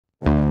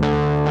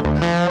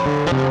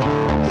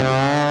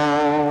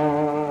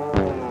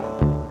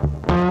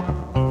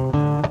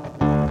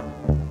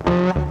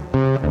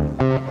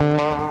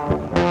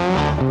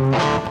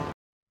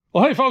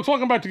Well, hey folks,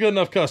 welcome back to Good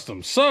Enough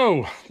Customs.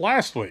 So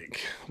last week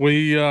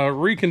we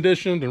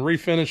reconditioned and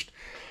refinished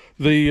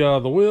the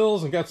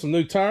wheels and got some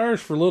new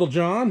tires for little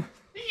John.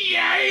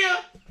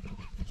 Yeah.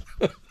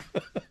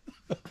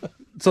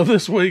 So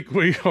this week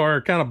we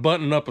are kind of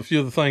buttoning up a few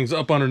of the things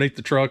up underneath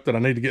the truck that I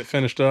need to get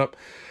finished up.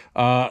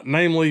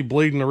 Namely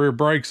bleeding the rear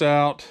brakes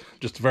out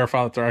just to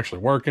verify that they're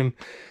actually working.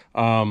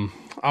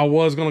 I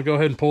was going to go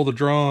ahead and pull the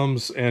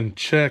drums and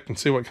check and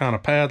see what kind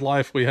of pad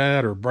life we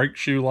had or brake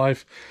shoe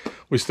life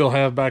we still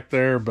have back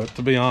there. But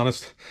to be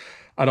honest,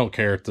 I don't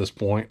care at this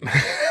point.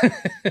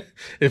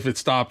 If it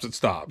stops, it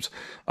stops.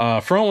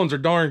 Front ones are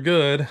darn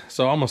good,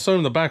 so I'm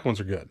assuming the back ones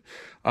are good.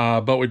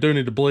 But we do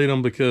need to bleed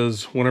them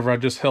because whenever I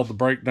just held the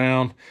brake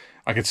down,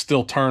 I could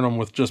still turn them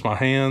with just my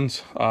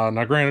hands.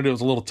 Now granted, it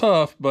was a little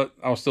tough, but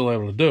I was still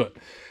able to do it.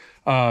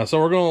 So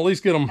we're going to at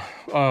least get them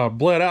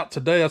bled out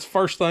today. That's the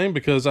first thing,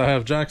 because I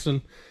have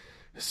Jackson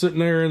sitting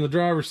there in the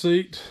driver's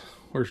seat.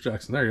 Where's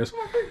Jackson? There he is.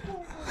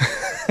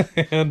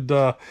 And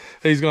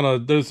he's going to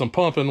do some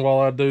pumping while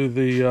I do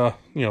the,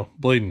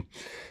 bleeding.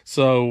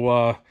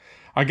 So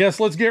I guess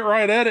let's get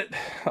right at it.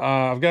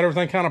 I've got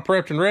everything kind of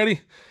prepped and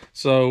ready.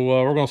 So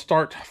we're going to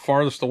start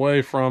farthest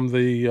away from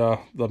the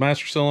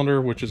master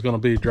cylinder, which is going to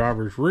be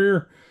driver's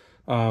rear.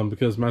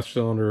 Because master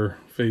cylinder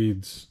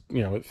feeds,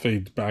 it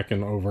feeds back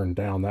and over and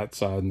down that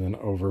side and then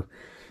over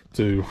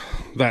to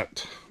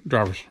that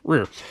driver's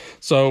rear.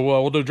 So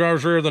we'll do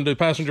driver's rear, then do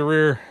passenger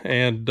rear,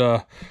 and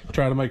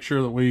try to make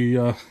sure that we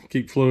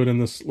keep fluid in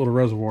this little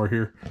reservoir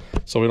here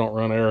so we don't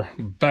run air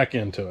back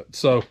into it.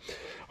 So,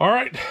 all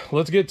right,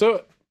 let's get to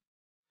it.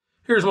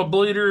 Here's my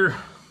bleeder.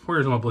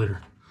 Where's my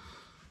bleeder?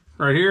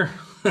 Right here.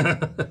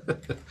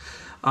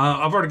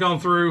 I've already gone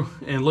through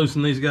and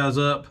loosened these guys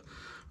up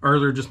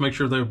earlier, just make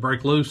sure they would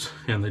break loose,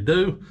 and they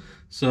do.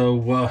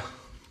 So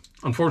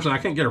unfortunately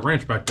I can't get a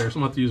wrench back there, so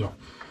I'm gonna have to use a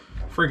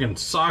friggin'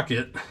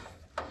 socket.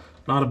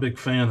 Not a big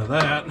fan of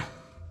that,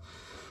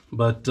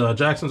 but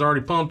Jackson's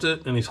already pumped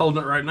it and he's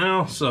holding it right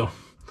now, so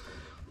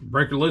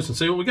break it loose and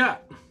see what we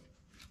got.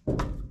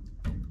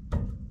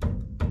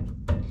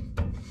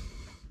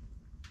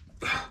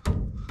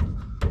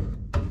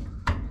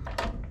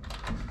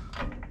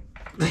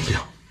 There you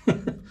go.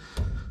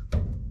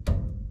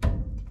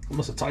 I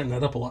must have tightened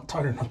that up a lot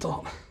tighter than I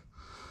thought.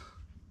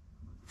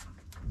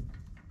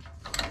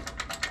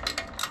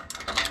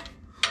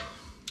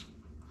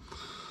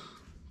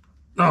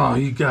 Oh,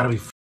 you gotta be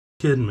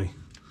kidding me.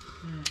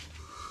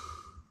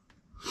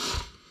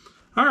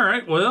 All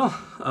right, well,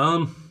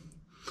 I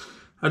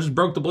just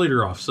broke the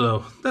bleeder off,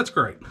 so that's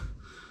great.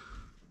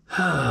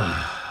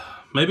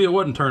 Maybe it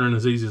wasn't turning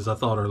as easy as I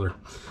thought earlier.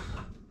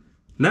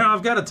 Now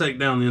I've got to take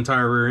down the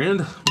entire rear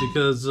end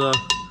because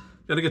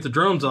got to get the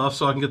drums off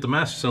so I can get the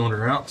master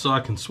cylinder out, so I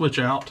can switch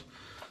out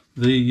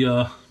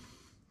the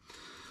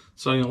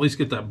so I can at least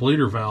get that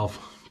bleeder valve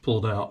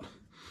pulled out.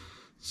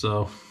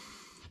 So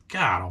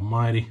God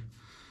almighty,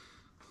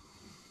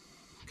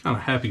 what kind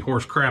of happy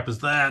horse crap is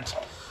that?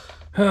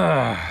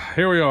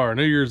 Here we are,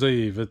 New Year's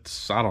Eve.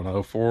 It's, I don't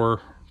know,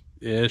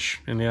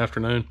 4-ish in the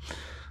afternoon.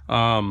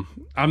 I'm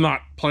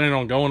not planning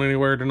on going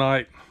anywhere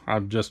tonight.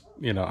 I'm just,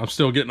 I'm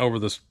still getting over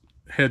this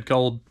head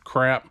cold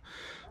crap.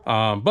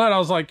 But I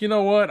was like, you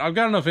know what? I've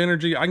got enough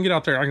energy. I can get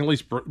out there. I can at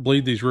least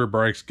bleed these rear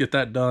brakes, get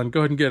that done.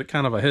 Go ahead and get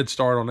kind of a head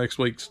start on next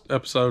week's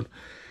episode.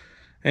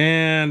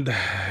 And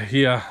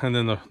yeah, and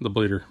then the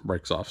bleeder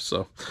breaks off.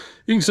 So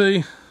you can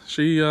see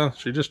she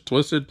just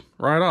twisted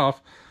right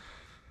off.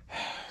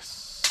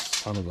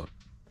 Son of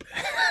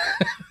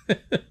a...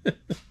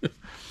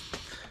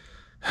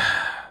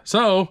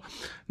 So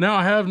now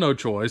I have no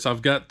choice.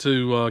 I've got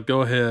to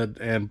go ahead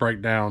and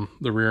break down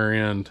the rear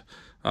end,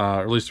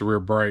 or at least the rear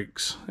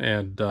brakes,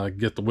 and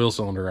get the wheel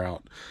cylinder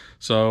out.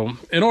 So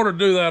in order to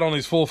do that on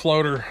these full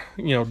floater,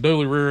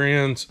 dually rear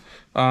ends,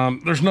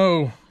 there's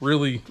no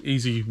really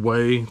easy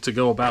way to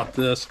go about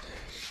this.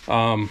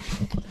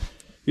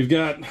 You've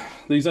got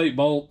these 8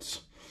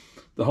 bolts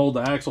to hold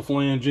the axle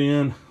flange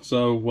in.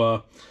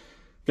 So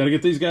got to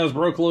get these guys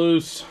broke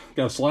loose,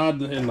 got to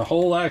slide, and the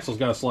whole axle's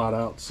got to slide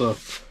out. So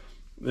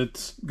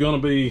it's going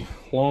to be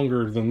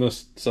longer than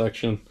this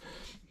section.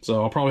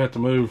 So I'll probably have to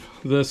move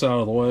this out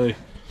of the way.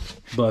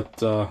 But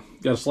got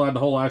to slide the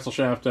whole axle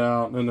shaft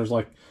out. And then there's,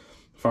 like,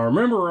 if I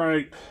remember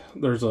right,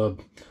 there's a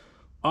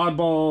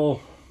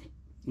oddball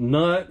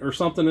nut or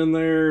something in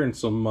there, and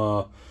some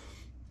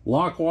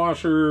lock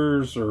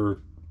washers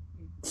or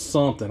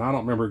something. I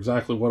don't remember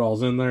exactly what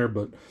all's in there,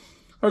 but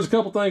there's a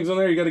couple things in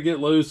there you got to get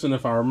loose. And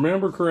if I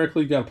remember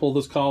correctly, you got to pull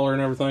this collar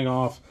and everything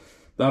off.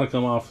 That'll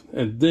come off,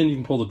 and then you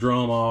can pull the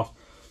drum off.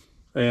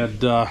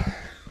 And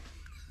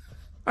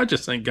I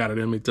just ain't got it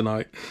in me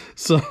tonight.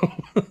 So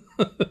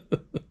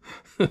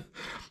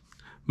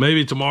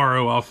maybe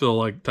tomorrow I'll feel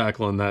like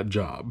tackling that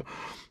job.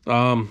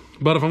 But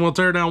if I'm going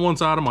to tear down one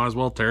side, I might as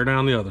well tear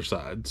down the other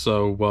side.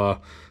 So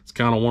it's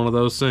kind of one of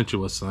those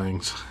sensuous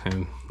things,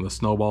 and the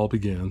snowball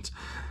begins.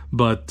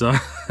 But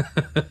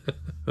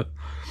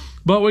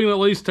but we can at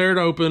least tear it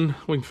open.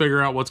 We can figure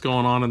out what's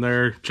going on in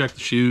there, check the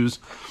shoes,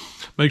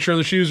 make sure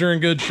the shoes are in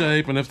good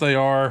shape, and if they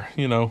are,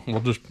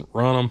 we'll just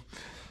run them.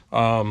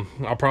 I'll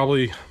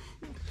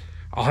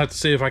have to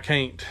see if I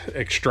can't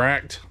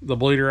extract the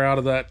bleeder out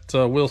of that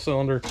wheel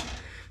cylinder.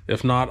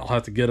 If not, I'll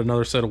have to get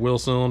another set of wheel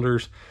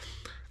cylinders.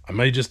 I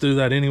may just do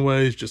that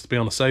anyways, just to be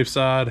on the safe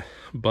side.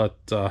 But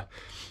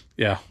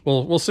yeah,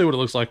 we'll see what it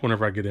looks like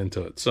whenever I get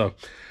into it. So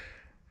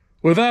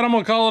with that, I'm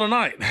gonna call it a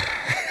night.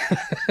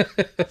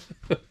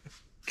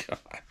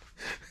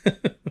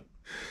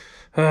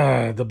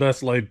 God. The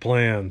best laid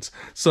plans.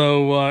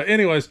 So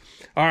anyways,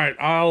 all right,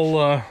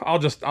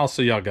 I'll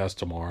see y'all guys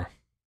tomorrow.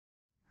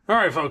 All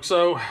right, folks,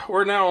 so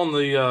we're now on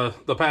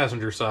the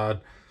passenger side.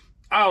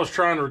 I was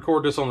trying to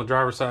record this on the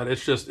driver's side.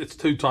 It's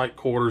too tight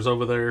quarters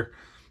over there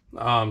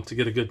to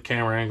get a good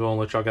camera angle and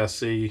let y'all guys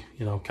see,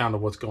 kind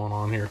of what's going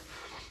on here.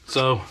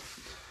 So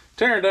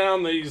tearing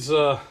down these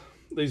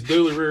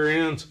dually rear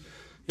ends.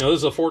 This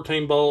is a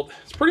 14 bolt.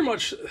 It's pretty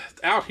much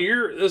out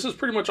here. This is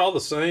pretty much all the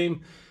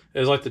same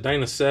as like the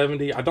Dana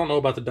 70. I don't know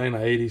about the Dana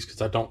 80s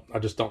because I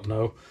just don't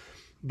know.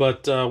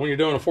 But when you're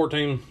doing a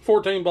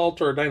 14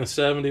 bolt or a Dana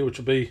 70, which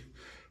would be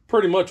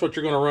pretty much what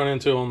you're going to run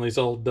into on these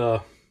old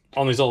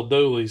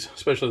dualies,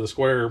 especially the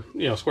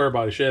square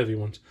body Chevy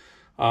ones.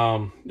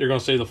 You're going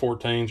to see the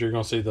 14s. You're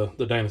going to see the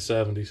Dana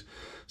 70s.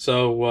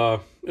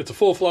 So it's a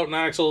full floating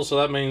axle. So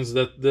that means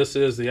that this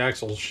is the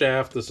axle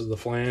shaft. This is the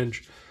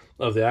flange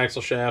of the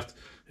axle shaft.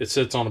 It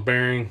sits on a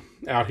bearing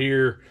out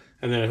here,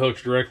 and then it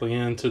hooks directly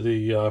into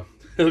the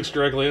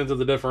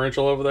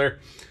differential over there.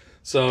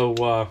 So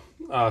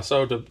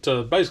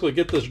to basically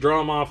get this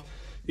drum off,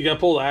 you got to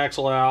pull the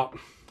axle out.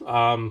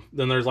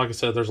 Then there's, like I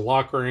said, there's a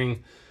lock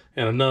ring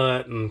and a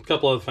nut and a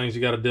couple other things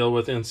you got to deal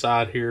with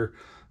inside here.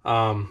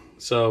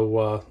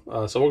 So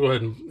we'll go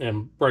ahead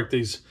and break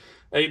these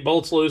 8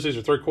 bolts loose. These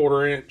are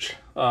 3/4 inch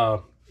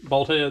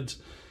bolt heads.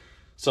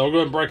 So we'll go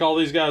ahead and break all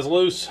these guys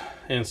loose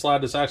and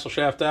slide this axle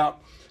shaft out.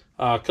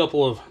 A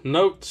couple of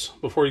notes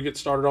before you get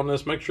started on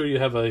this. Make sure you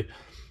have a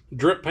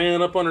drip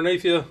pan up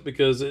underneath you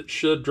because it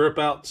should drip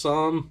out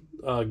some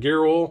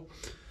gear oil.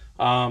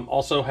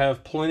 Also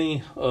have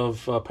plenty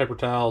of paper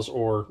towels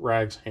or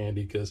rags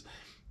handy because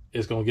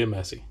it's going to get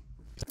messy.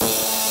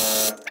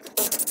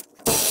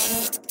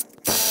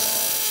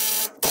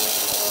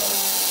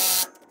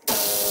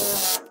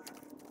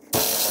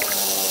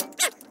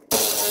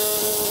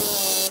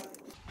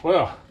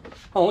 Well,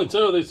 only 2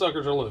 of these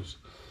suckers are loose.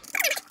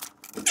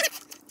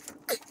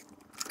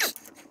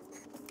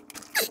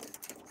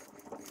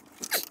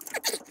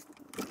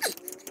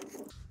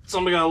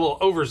 Somebody got a little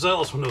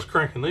overzealous when they was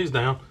cranking these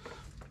down.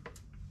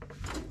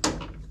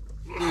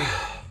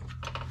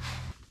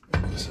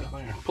 So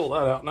there, pull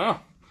that out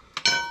now.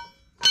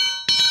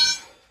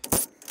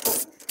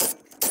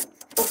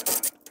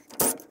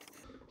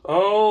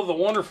 Oh, the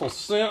wonderful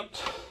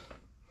scent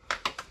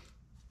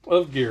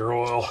of gear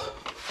oil.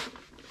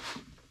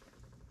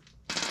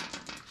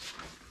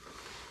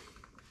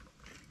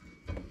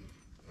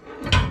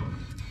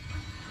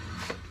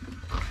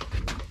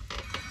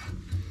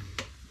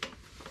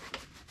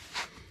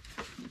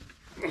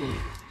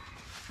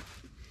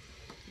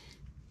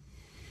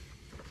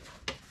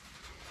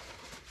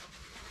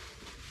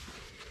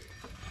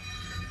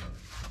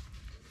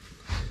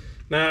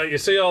 Now, you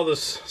see all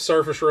this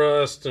surface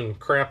rust and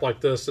crap like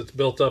this that's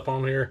built up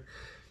on here.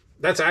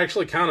 That's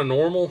actually kind of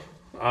normal.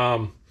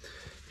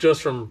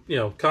 Just from,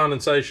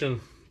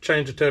 condensation,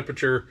 change of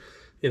temperature,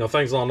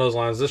 things along those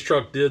lines. This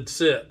truck did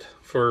sit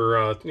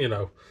for,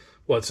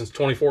 since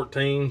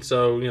 2014.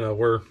 So,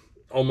 we're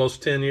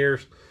almost 10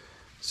 years.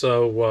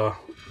 So,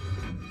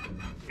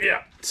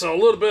 yeah. So a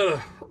little bit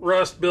of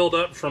rust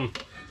buildup from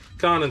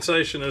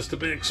condensation is to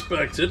be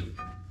expected.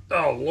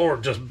 Oh,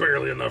 Lord, just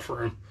barely enough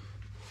room.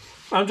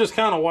 I'm just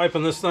kind of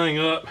wiping this thing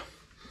up.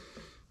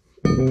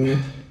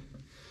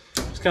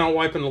 Just kind of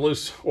wiping the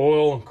loose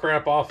oil and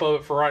crap off of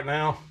it for right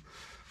now.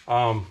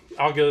 I'll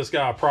give this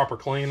guy a proper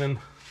cleaning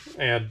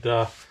and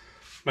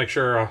make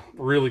sure I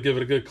really give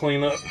it a good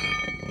clean up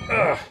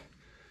a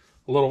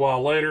little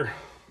while later.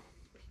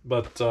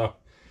 But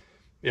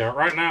yeah,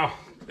 right now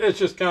it's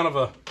just kind of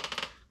a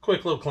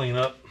quick little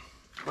cleanup.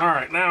 All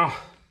right, now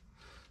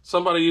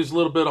somebody used a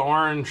little bit of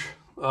orange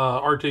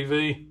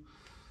RTV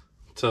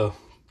to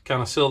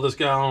kind of seal this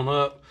guy on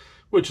up,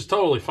 which is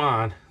totally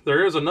fine.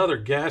 There is another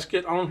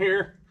gasket on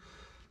here.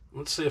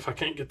 Let's see if I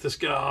can't get this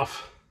guy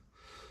off.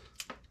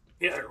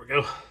 Yeah, there we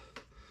go.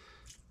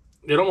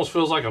 It almost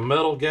feels like a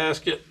metal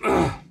gasket,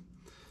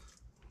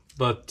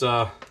 but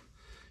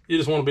you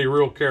just want to be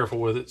real careful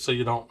with it so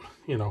you don't,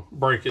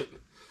 break it.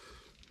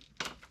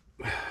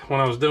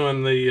 When I was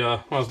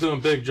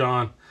doing Big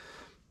John,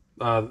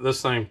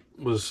 this thing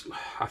was,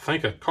 I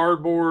think, a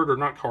cardboard, or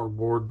not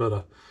cardboard, but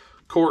a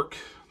cork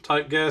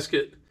type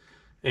gasket,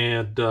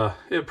 and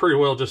it pretty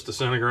well just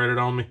disintegrated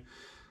on me.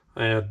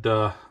 And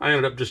I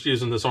ended up just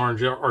using this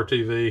orange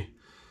RTV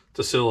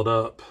to seal it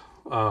up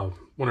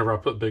whenever I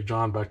put Big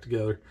John back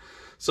together.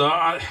 So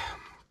I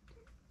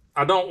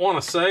don't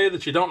want to say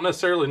that you don't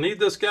necessarily need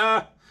this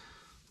guy,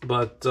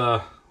 but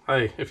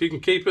hey, if you can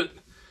keep it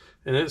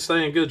and it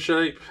stay in good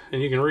shape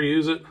and you can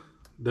reuse it,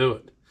 do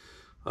it.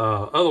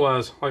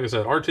 Otherwise, like I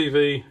said,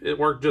 RTV, it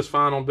worked just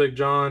fine on Big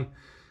John,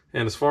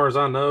 And as far as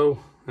I know,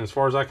 as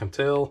far as I can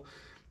tell,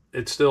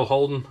 it's still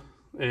holding,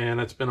 and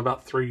it's been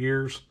about 3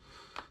 years.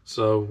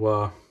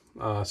 So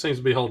seems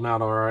to be holding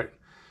out all right.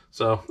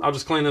 So I'll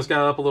just clean this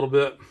guy up a little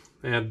bit,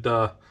 and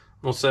I'm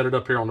gonna set it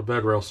up here on the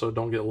bed rail so it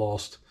don't get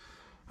lost.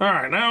 All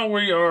right, now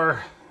we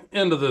are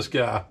into this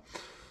guy.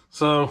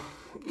 So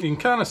you can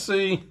kind of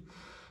see,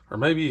 or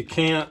maybe you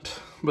can't,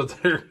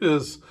 but there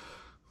is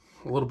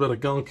a little bit of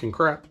gunk and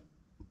crap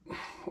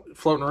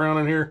floating around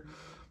in here.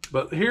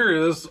 But here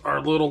is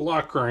our little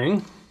lock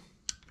ring,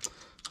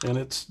 and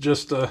it's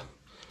just a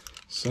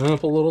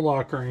simple little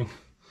lock ring,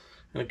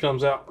 and it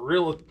comes out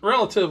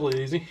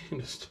relatively easy. You can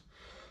just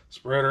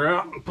spread her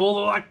out and pull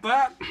it like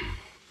that.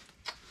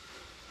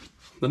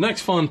 The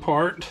next fun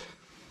part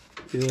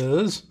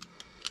is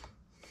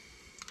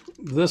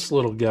this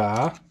little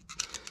guy.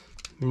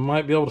 You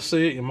might be able to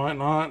see it, you might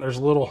not. There's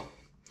a little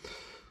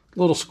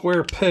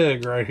square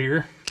peg right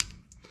here.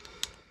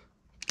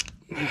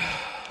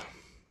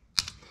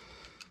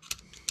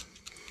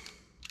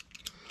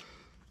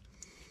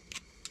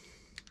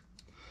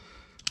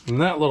 And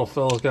that little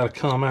fella's got to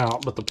come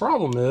out. But the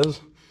problem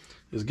is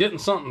getting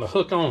something to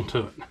hook onto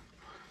it,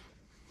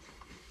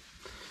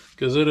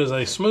 because it is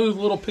a smooth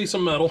little piece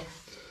of metal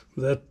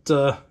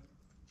that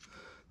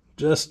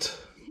just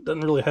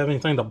doesn't really have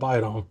anything to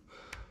bite on.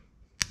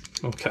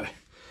 Okay,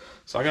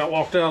 so I got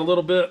walked out a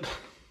little bit.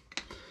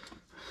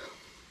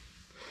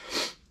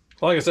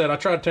 Like I said, I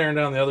tried tearing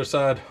down the other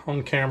side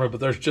on camera, but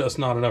there's just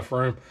not enough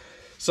room.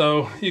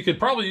 So you could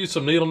probably use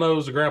some needle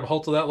nose to grab a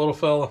hold of that little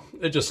fella.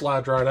 It just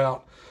slides right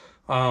out.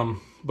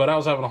 But I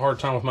was having a hard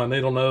time with my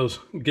needle nose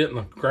getting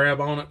a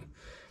grab on it.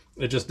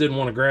 It just didn't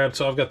want to grab,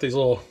 so I've got these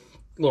little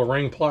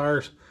ring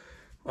pliers.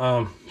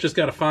 Just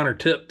got a finer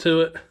tip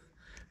to it,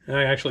 and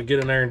I actually get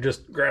in there and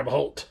just grab a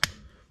hold.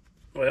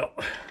 Well,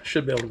 I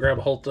should be able to grab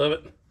a hold of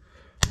it.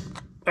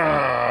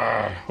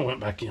 Went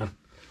back in.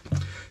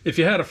 If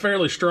you had a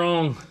fairly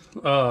strong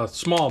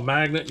small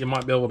magnet, you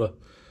might be able to,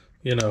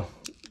 you know,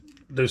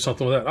 do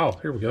something with that. Oh,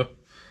 here we go.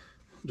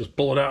 Just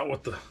pull it out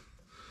with the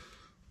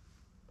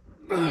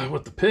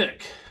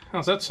pick.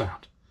 How's that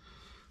sound?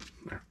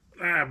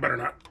 I better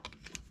not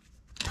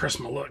press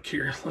my luck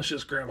here. Let's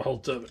just grab a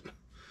hold of it,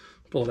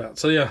 pull it out.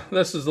 So yeah,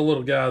 this is the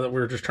little guy that we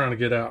were just trying to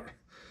get out.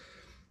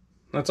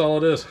 That's all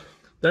it is.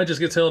 That just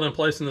gets held in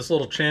place in this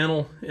little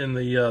channel in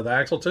the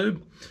axle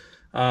tube,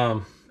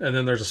 and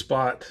then there's a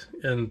spot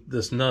in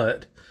this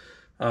nut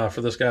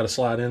for this guy to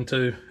slide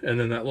into, and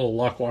then that little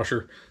lock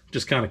washer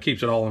just kind of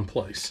keeps it all in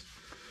place.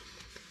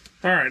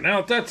 All right, now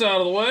that that's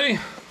out of the way,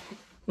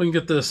 we can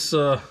get this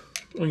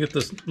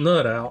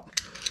nut out.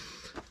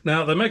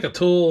 Now they make a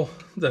tool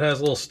that has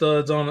little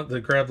studs on it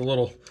that grab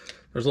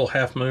there's little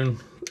half moon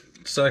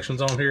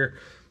sections on here.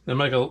 They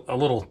make a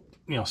little,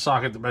 you know,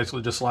 socket that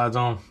basically just slides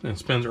on and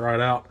spins it right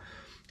out.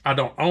 I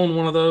don't own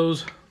one of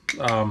those.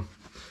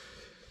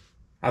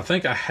 I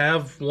think I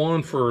have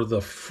one for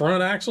the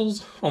front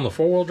axles on the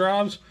 4-wheel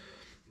drives,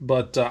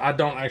 but I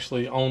don't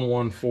actually own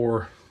one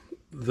for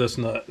this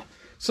nut.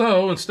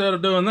 So instead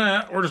of doing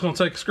that, we're just gonna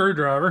take a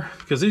screwdriver,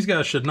 because these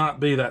guys should not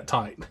be that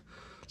tight.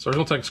 So we're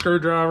gonna take a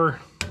screwdriver,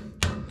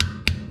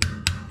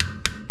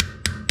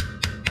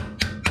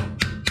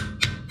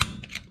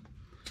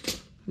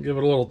 give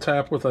it a little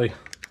tap with a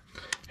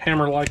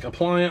hammer-like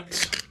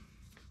appliance,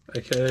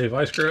 aka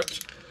vice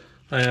grips,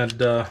 and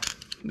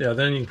yeah,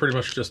 then you can pretty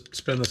much just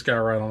spin this guy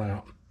right on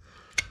out.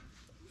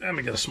 Let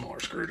me get a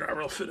smaller screwdriver,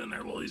 it'll fit in there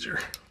a little easier.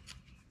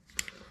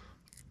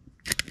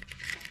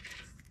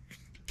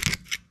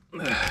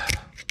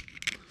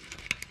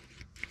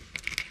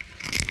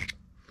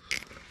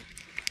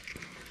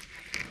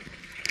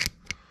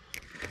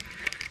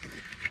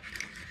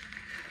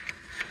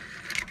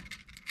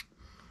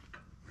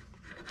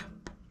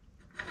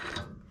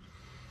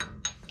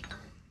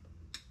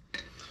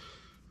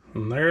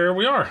 And there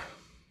we are.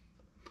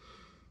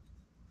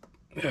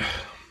 Yeah.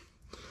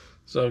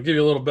 So give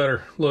you a little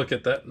better look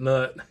at that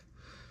nut.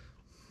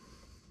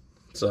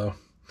 So,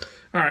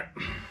 all right,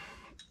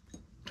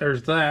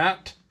 there's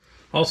that.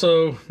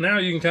 Also, now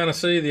you can kind of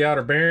see the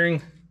outer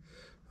bearing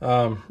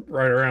right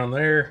around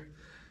there.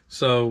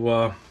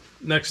 So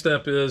next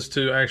step is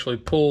to actually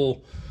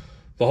pull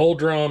the whole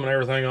drum and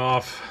everything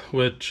off,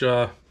 which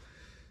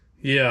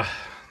yeah,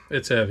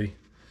 it's heavy.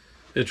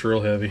 It's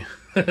real heavy.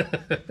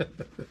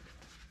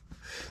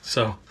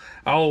 So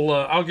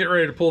I'll get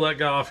ready to pull that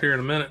guy off here in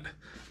a minute.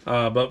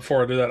 But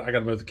before I do that, I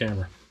gotta move the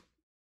camera.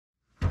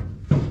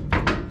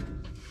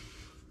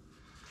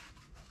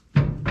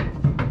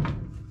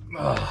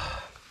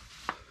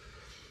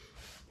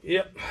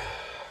 Yep,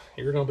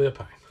 you're gonna be a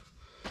pain.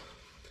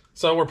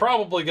 So we're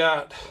probably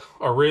got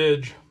a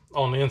ridge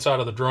on the inside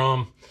of the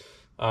drum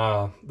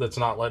that's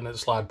not letting it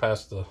slide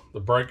past the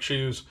brake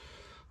shoes.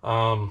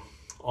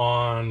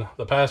 On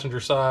the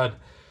passenger side,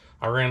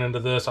 I ran into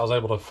this. I was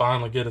able to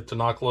finally get it to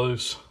knock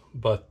loose,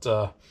 but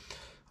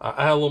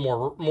I had a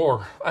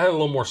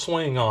little more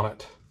swing on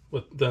it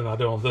than I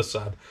do on this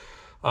side.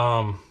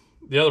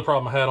 The other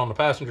problem I had on the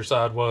passenger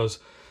side was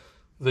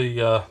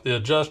the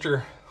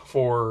adjuster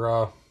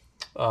for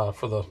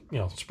the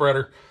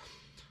spreader.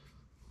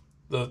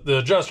 the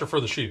adjuster for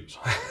the shoes.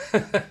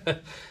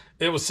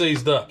 It was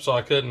seized up, so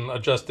I couldn't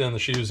adjust in the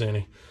shoes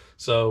any.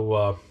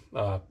 So,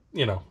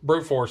 you know,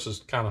 brute force is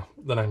kind of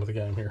the name of the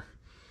game here.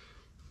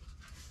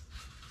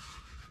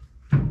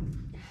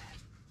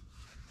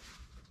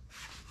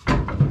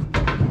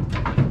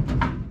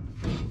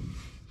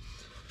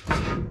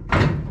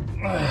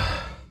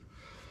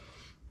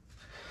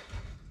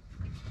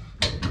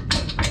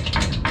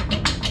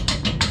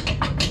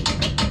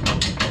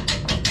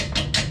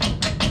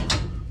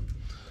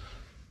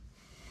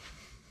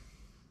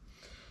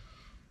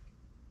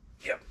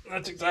 Yep,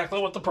 that's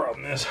exactly what the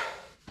problem is.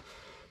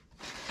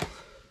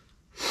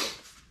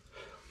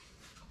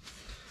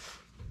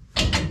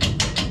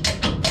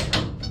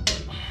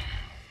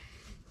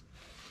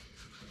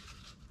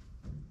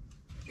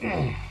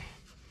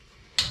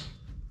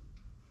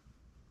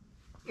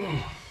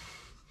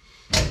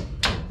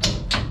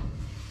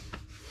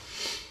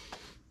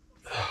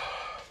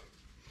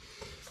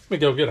 Let me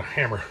go get a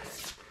hammer.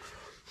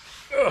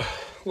 A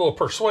little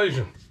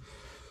persuasion.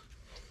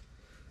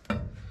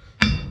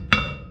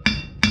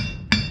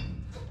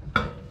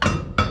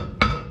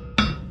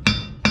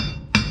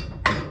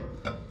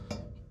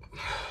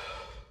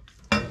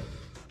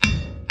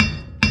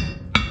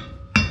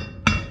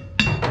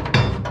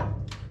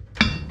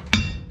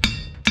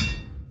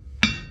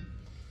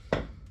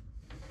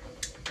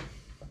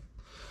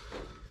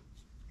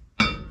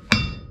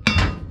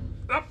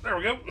 Oh, there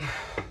we go.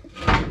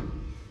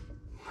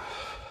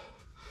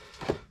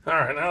 All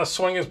right, now let's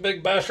swing this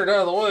big bastard out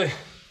of the way.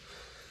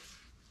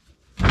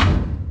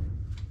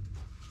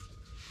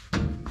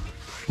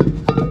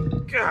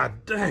 God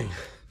dang.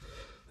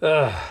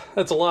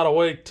 That's a lot of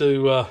weight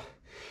to,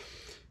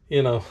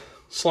 you know,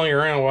 sling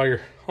around while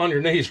you're on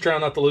your knees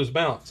trying not to lose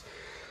balance.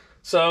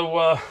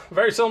 So,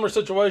 very similar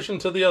situation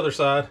to the other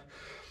side.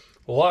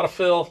 A lot of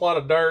filth, a lot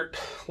of dirt,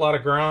 a lot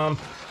of grime.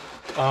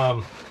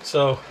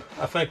 So,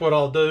 I think what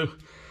I'll do,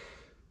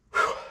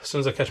 as soon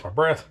as I catch my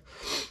breath,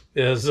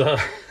 is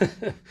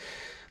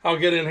I'll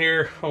get in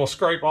here, I'm gonna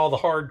scrape all the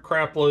hard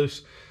crap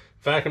loose,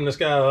 vacuum this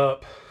guy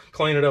up,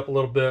 clean it up a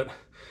little bit,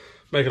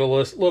 make it a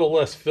little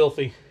less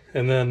filthy,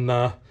 and then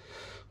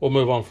we'll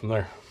move on from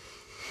there.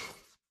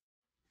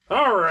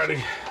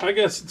 Alrighty, I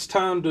guess it's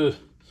time to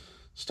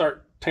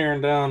start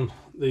tearing down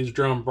these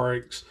drum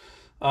brakes.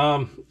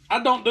 I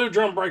don't do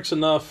drum brakes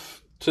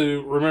enough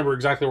to remember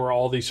exactly where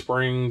all these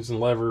springs and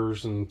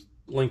levers and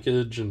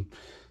linkage and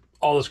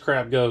all this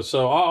crap goes,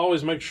 so I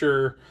always make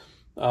sure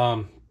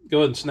go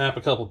ahead and snap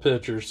a couple of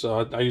pictures.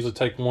 So I usually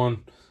take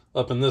one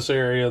up in this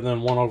area,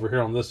 then one over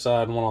here on this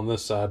side, and one on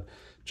this side,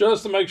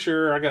 just to make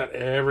sure I got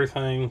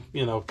everything,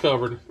 you know,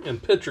 covered in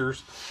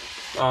pictures.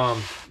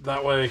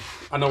 That way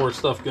I know where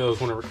stuff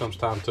goes whenever it comes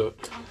time to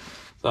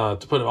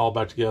put it all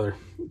back together.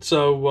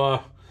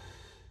 So,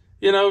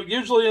 you know,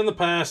 usually in the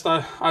past,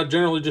 I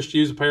generally just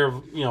use a pair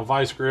of, you know,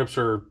 vice grips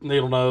or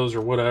needle nose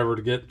or whatever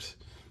to get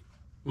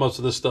most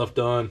of this stuff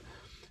done.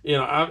 You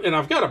know,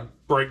 I've got a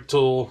brake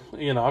tool,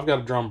 you know, I've got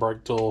a drum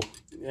brake tool,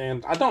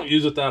 and I don't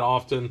use it that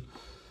often,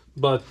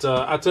 but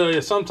I tell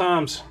you,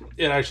 sometimes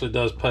it actually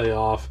does pay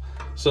off.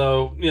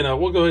 So, you know,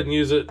 we'll go ahead and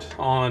use it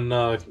on,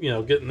 you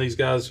know, getting these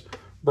guys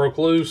broke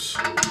loose,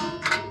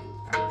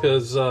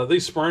 because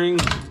these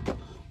springs,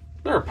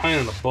 they're a pain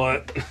in the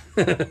butt.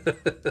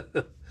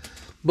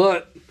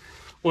 But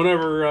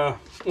whenever,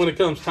 when it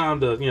comes time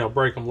to, you know,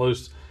 break them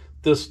loose,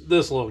 this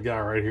little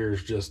guy right here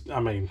is just, I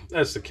mean,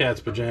 that's the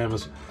cat's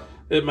pajamas.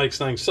 It makes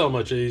things so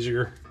much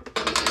easier.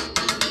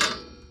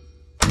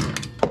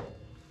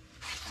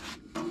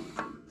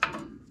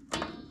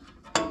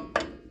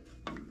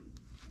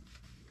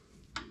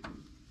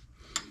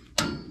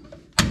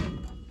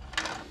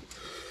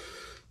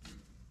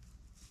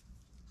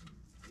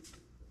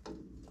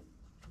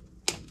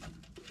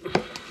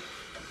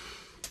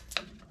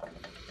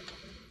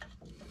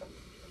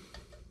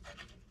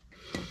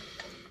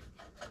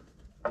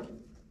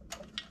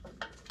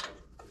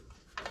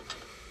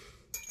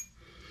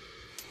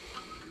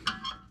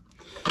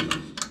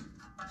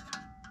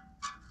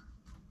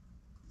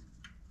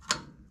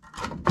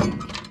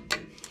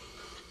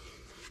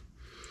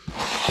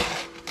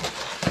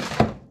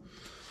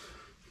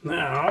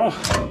 Now,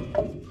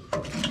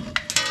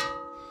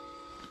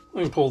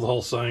 let me pull the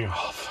whole thing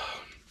off.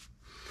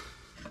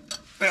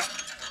 Now,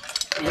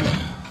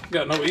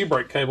 got no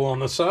e-brake cable on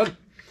this side.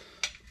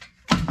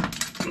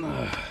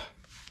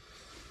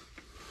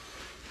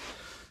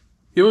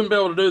 You wouldn't be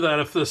able to do that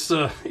if this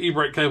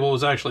e-brake cable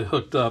was actually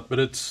hooked up, but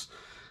it's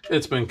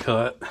been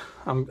cut.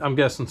 I'm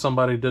guessing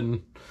somebody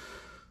didn't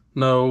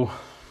know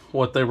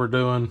what they were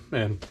doing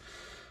and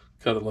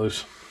cut it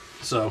loose.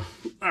 So,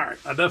 all right,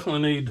 I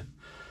definitely need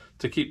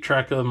to keep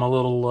track of my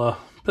little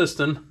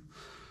piston.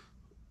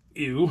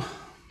 Ew,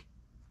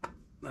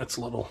 that's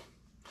a little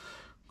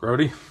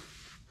grody.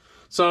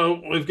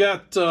 So we've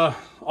got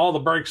all the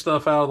brake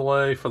stuff out of the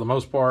way for the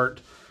most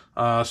part.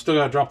 Still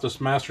got to drop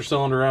this master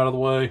cylinder out of the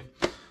way,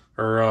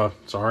 or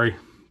sorry,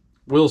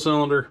 wheel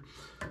cylinder.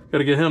 Got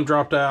to get him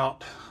dropped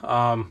out.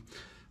 On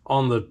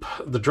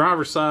the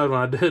driver's side, when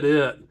I did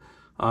it,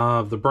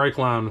 the brake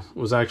line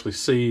was actually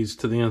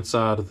seized to the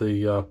inside of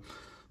the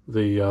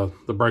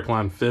brake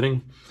line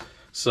fitting.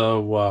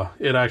 So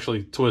it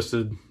actually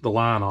twisted the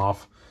line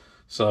off.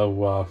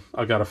 So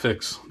I got to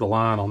fix the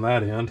line on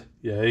that end.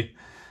 Yay.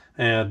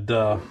 And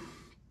so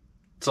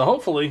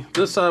hopefully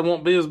this side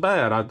won't be as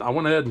bad. I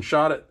went ahead and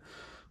shot it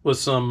with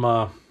some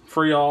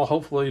Freol,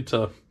 hopefully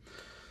to,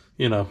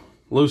 you know,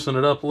 loosen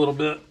it up a little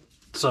bit.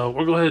 So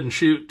we'll go ahead and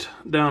shoot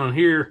down in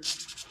here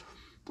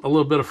a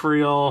little bit of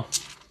Freol.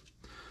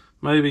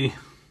 Maybe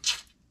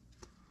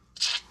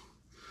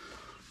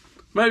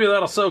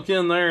that'll soak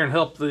in there and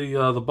help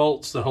the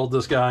bolts that hold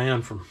this guy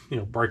in from, you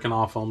know, breaking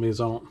off on me. As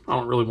I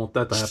don't really want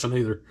that to happen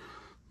either.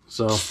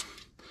 So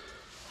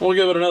we'll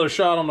give it another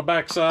shot on the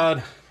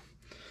backside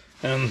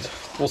and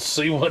we'll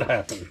see what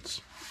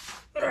happens.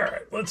 All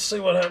right, let's see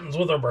what happens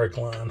with our brake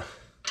line.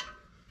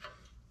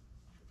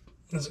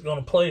 Is it going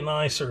to play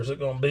nice or is it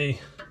going to be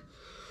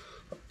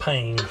a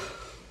pain?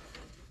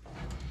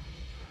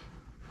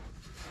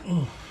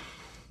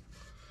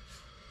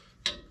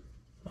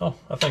 Oh,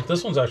 I think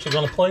this one's actually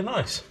going to play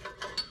nice.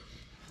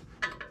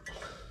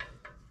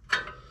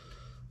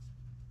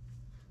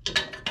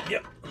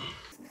 Yep.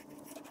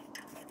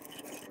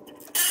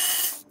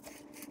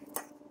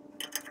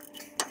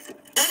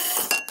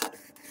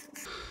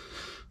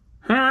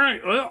 All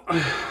right, well,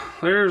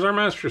 there's our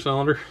master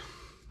cylinder.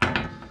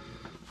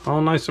 All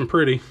nice and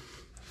pretty.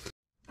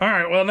 All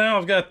right, well, now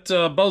I've got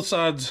both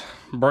sides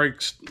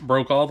brakes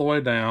broke all the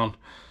way down.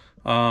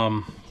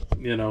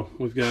 You know,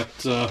 we've got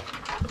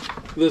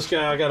this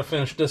guy I got to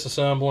finish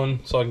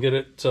disassembling so I can get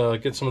it,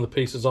 get some of the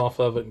pieces off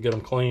of it and get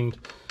them cleaned.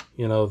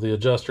 You know, the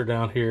adjuster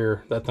down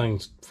here, that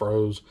thing's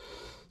froze.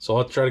 So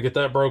I'll try to get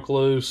that broke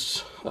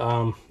loose.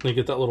 Then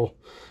get that little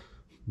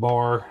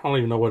bar. I don't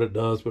even know what it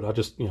does, but I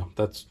just, you know,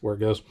 that's where it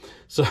goes.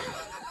 So,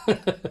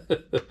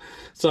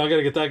 so I got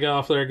to get that guy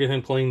off there, get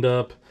him cleaned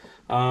up.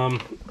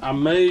 I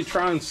may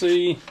try and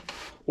see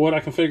what I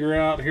can figure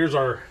out. Here's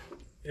our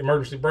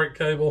emergency brake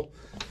cable.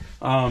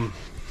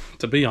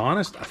 To be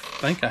honest, I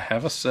think I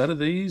have a set of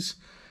these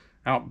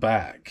out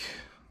back,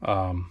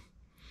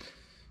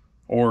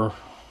 or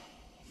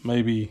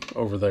maybe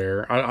over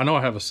there. I know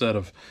I have a set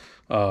of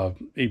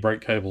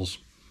e-brake cables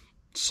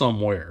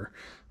somewhere,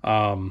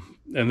 and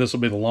this will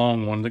be the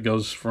long one that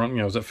goes from,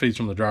 you know, that feeds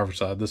from the driver's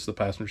side. This is the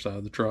passenger side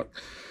of the truck.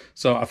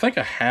 So I think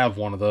I have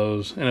one of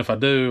those, and if I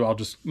do, I'll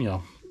just, you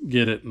know,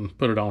 get it and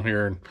put it on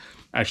here and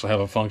actually have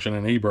a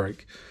functioning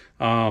e-brake.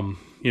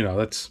 You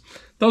know,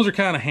 those are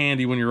kind of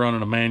handy when you're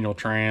running a manual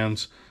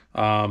trans.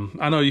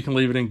 I know you can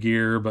leave it in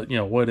gear, but, you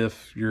know, what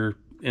if your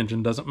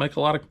engine doesn't make a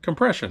lot of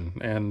compression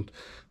and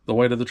the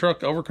weight of the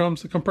truck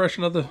overcomes the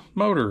compression of the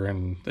motor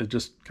and it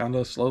just kind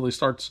of slowly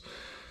starts,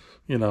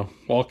 you know,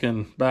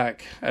 walking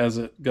back as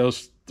it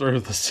goes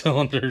through the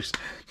cylinders.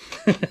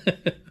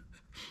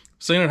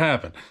 Seen it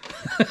happen.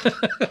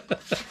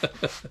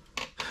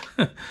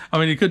 I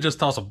mean, you could just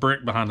toss a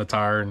brick behind the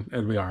tire and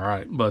it'd be all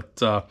right. But,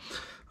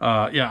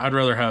 yeah, I'd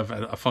rather have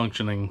a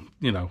functioning,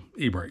 you know,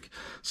 e-brake.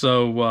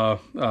 So,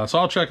 so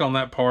I'll check on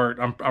that part.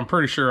 I'm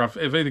pretty sure I've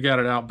either got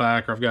it out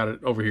back or I've got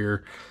it over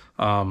here.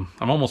 I'm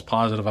almost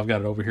positive I've got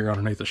it over here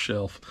underneath the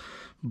shelf,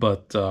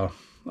 but,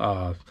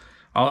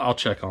 I'll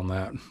check on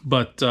that.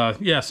 But,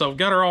 yeah, so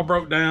got her all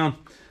broke down.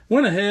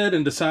 Went ahead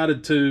and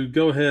decided to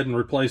go ahead and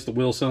replace the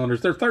wheel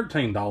cylinders. They're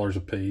 $13 a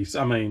piece.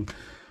 I mean,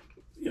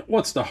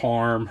 what's the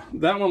harm?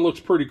 That one looks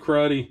pretty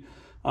cruddy.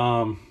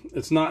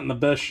 It's not in the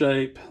best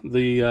shape.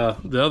 The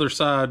other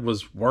side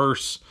was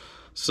worse.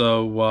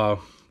 So,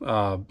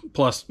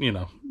 plus, you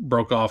know,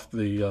 broke off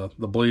the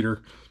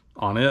bleeder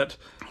on it.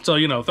 So,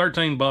 you know,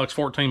 13 bucks,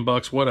 14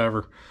 bucks,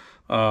 whatever,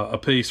 a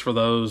piece for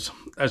those.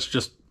 That's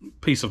just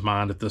peace of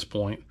mind at this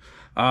point.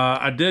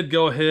 I did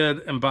go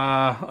ahead and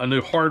buy a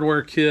new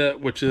hardware kit,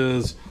 which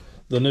is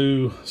the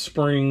new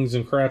springs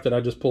and crap that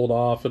I just pulled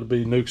off. It'll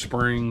be Nuke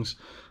springs.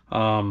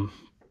 I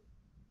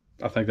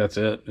think that's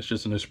it. It's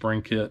just a new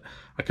spring kit.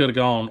 I could have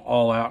gone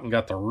all out and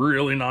got the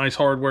really nice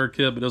hardware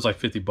kit, but it was like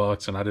 50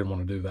 bucks and I didn't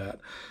want to do that.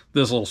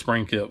 This little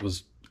spring kit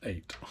was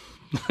 $8.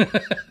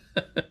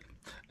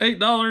 $8,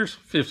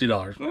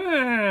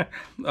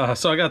 $50.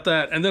 So I got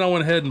that. And then I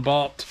went ahead and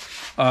bought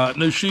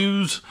new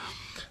shoes.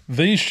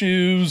 These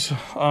shoes,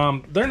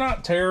 they're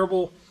not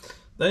terrible.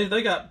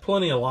 They got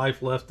plenty of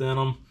life left in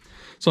them.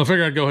 So I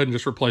figured I'd go ahead and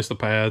just replace the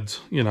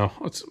pads. You know,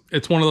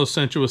 it's one of those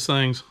sensuous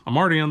things. I'm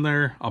already in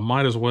there. I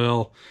might as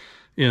well.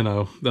 You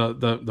know,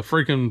 the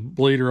freaking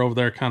bleeder over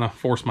there kind of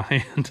forced my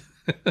hand.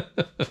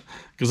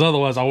 Because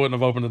otherwise I wouldn't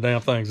have opened the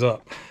damn things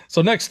up.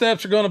 So next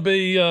steps are going to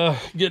be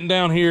getting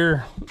down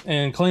here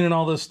and cleaning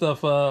all this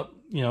stuff up.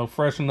 You know,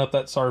 freshening up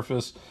that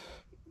surface.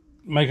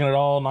 Making it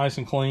all nice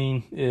and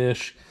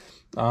clean-ish.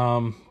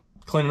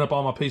 Cleaning up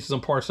all my pieces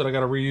and parts that I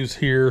got to reuse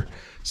here.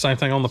 Same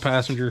thing on the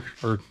passenger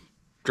or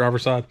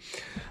driver's side.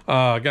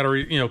 Got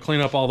to clean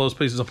up all those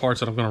pieces of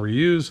parts that I'm going to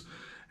reuse,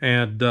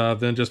 and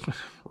then just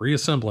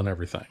reassembling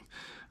everything.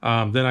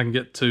 Then I can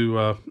get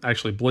to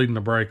actually bleeding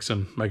the brakes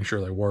and making sure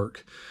they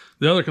work.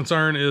 The other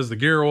concern is the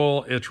gear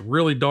oil. It's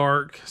really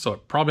dark, so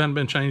it probably hasn't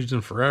been changed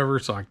in forever.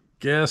 So I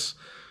guess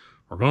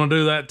we're going to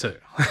do that too.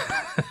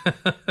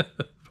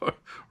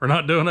 We're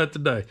not doing that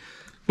today.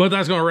 But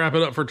that's going to wrap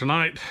it up for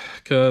tonight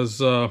because,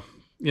 you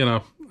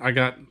know, I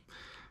got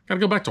to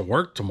go back to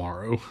work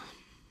tomorrow.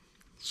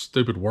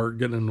 Stupid work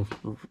getting in the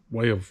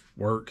way of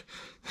work.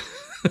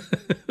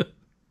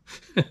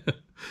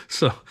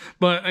 So,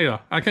 but you know,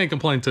 I can't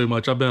complain too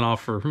much. I've been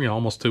off for, you know,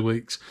 almost 2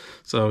 weeks.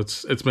 So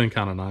it's been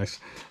kind of nice.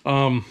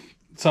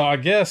 So I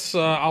guess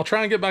I'll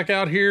try and get back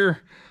out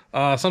here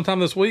sometime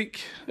this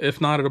week.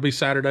 If not, it'll be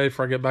Saturday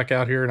before I get back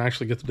out here and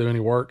actually get to do any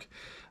work.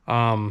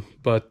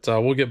 But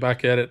we'll get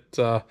back at it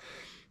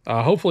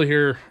hopefully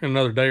here in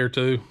another day or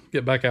two.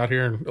 Get back out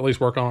here and at least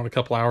work on it a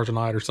couple hours a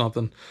night or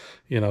something.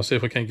 You know, see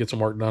if we can't get some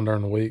work done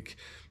during the week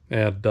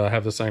and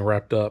have this thing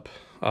wrapped up.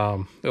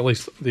 At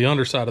least the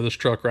underside of this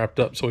truck wrapped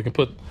up so we can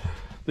put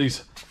these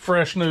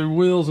fresh new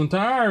wheels and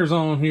tires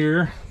on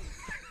here.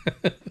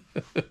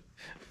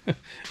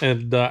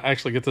 And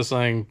actually get this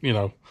thing, you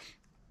know,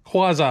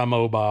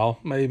 quasi-mobile,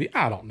 maybe.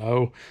 I don't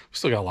know. We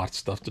still got lots of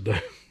stuff to do.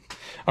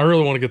 I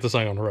really want to get this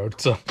thing on the road.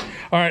 So, all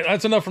right,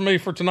 that's enough for me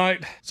for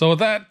tonight. So with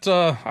that,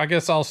 I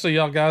guess I'll see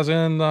y'all guys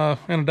in a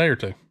day or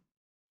two.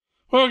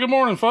 Well, good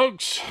morning,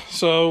 folks.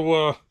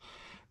 So,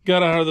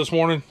 got out of this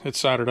morning. It's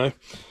Saturday.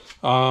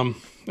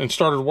 And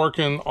started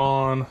working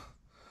on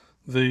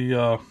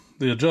the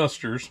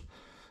adjusters.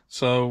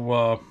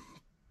 So,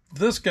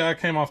 this guy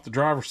came off the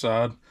driver's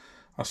side.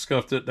 I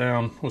scuffed it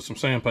down with some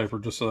sandpaper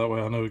just so that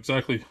way I know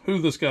exactly who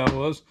this guy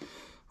was.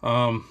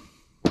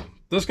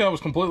 This guy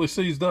was completely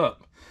seized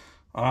up.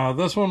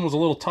 This one was a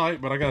little tight,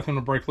 but I got him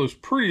to break loose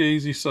pretty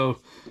easy. So,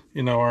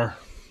 you know,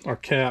 our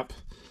cap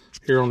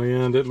here on the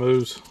end, it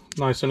moves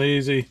nice and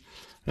easy.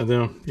 And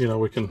then, you know,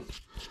 we can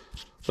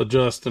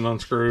adjust and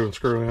unscrew and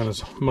screw in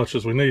as much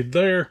as we need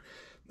there.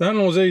 That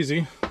one was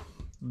easy.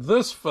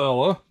 This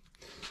fella,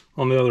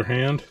 on the other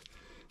hand,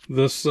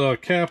 this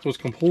cap was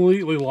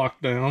completely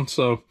locked down.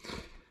 So,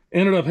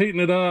 ended up heating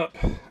it up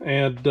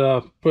and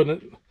putting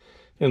it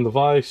in the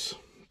vise.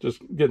 Just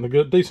getting a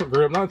good, decent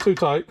grip, not too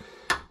tight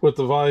with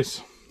the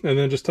vise. And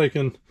then just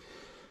taking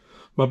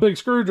my big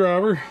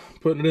screwdriver,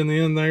 putting it in the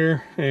end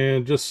there,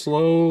 and just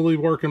slowly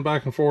working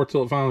back and forth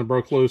till it finally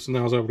broke loose, and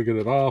then I was able to get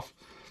it off.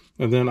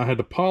 And then I had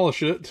to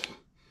polish it.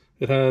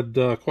 It had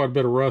quite a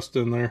bit of rust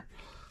in there.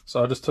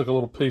 So I just took a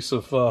little piece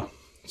of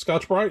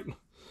Scotch-Brite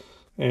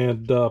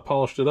and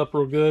polished it up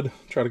real good.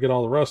 Try to get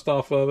all the rust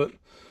off of it.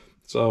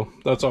 So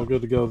that's all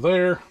good to go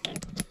there.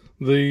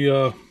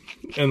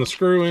 And the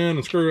screw in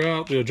and screw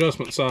out, the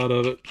adjustment side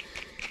of it.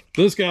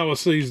 This guy was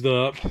seized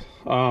up.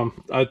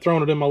 I'd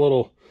thrown it in my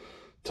little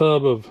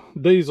tub of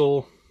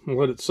diesel and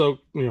let it soak,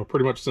 you know,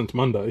 pretty much since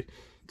Monday.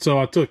 So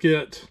I took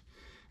it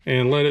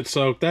and let it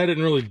soak. That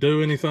didn't really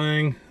do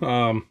anything.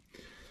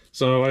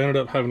 So I ended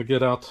up having to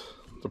get out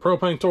the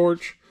propane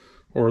torch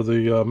or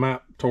the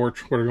map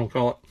torch, whatever you want to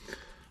call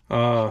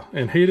it,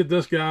 and heated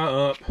this guy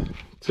up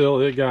till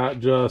it got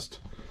just,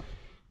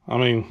 I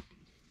mean,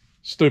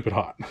 stupid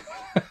hot.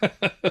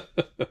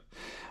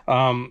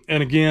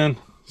 And again,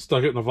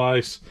 stuck it in a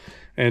vise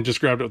and just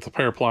grabbed it with a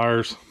pair of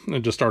pliers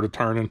and just started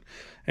turning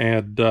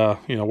and,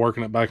 you know,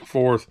 working it back and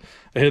forth.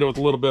 I hit it with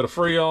a little bit of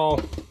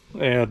Freol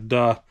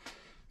and,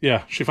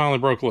 yeah, she finally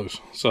broke loose.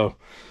 So,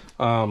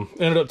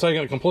 ended up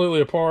taking it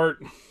completely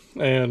apart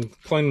and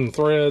cleaning the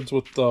threads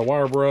with the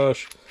wire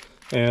brush.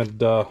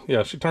 And,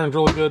 yeah, she turns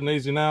really good and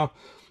easy now.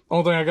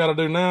 Only thing I got to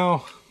do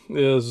now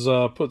is,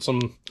 put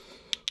some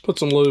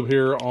lube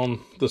here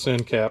on this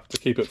end cap to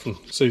keep it from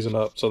seizing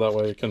up, so that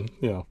way it can,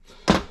 you know,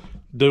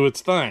 do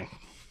its thing.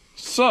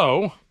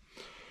 So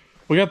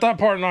we got that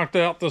part knocked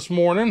out this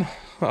morning.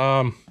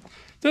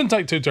 Didn't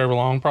take too terribly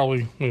long,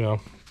 probably, you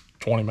know,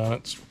 20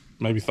 minutes,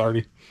 maybe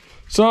 30.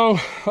 So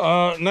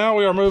now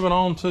we are moving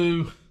on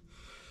to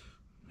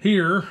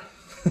here,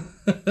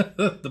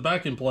 the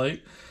backing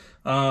plate,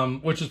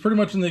 which is pretty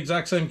much in the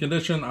exact same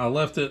condition. I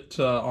left it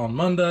on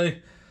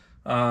Monday.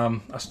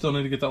 I still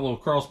need to get that little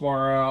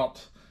crossbar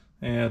out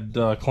and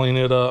clean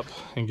it up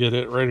and get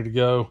it ready to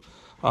go.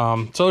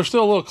 So there's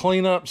still a little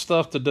cleanup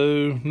stuff to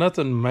do.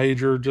 Nothing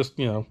major, just,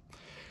 you know,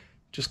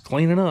 just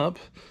cleaning up.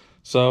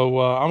 So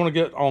I'm going to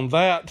get on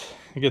that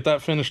and get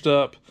that finished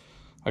up.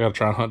 I got to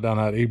try and hunt down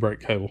that e-brake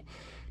cable.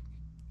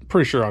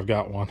 Pretty sure I've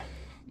got one.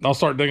 I'll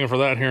start digging for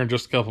that here in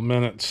just a couple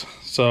minutes.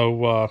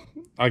 So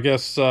I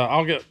guess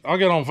I'll get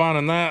on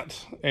finding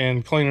that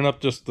and cleaning up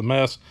just the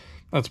mess.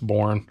 That's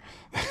boring.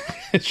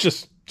 It's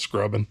just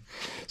scrubbing.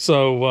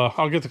 So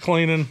I'll get to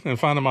cleaning and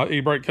finding my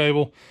e-brake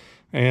cable,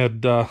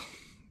 and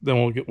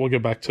then we'll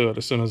get back to it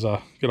as soon as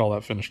I get all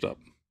that finished up.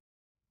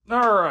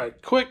 All right,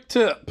 quick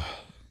tip.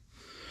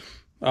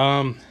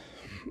 I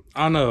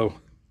know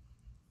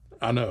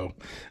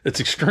it's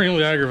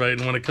extremely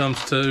aggravating when it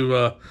comes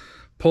to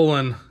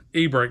pulling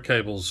e-brake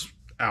cables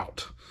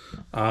out.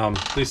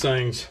 These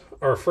things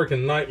are a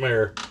freaking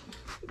nightmare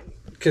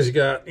because you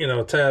got, you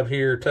know, a tab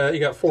here, you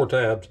got 4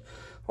 tabs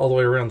all the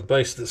way around the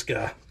base of this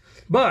guy.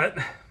 But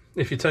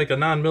if you take a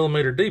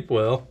 9mm deep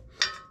well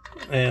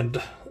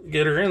and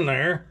get her in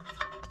there,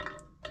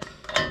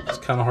 it's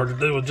kind of hard to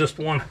do with just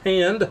one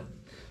hand,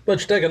 but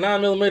you take a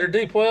 9mm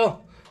deep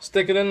well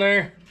stick it in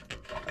there,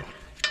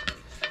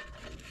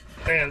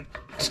 and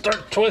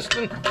start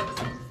twisting.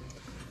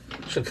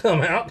 Should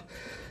come out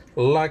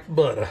like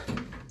butter.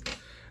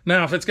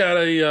 Now, if it's got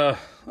a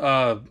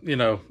you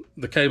know,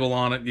 the cable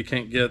on it, you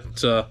can't get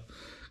the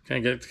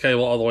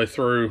cable all the way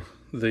through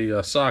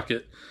the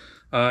socket.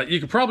 You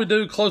could probably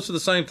do close to the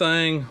same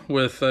thing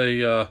with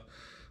a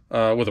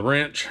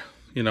wrench,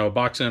 you know, a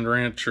box end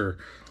wrench or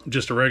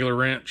just a regular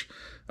wrench.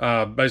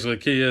 Basically,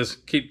 the key is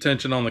keep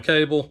tension on the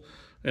cable,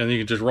 and you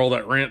can just roll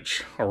that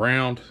wrench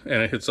around,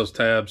 and it hits those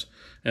tabs,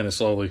 and it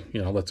slowly,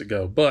 you know, lets it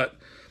go. But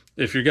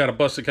if you got a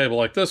busted cable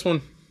like this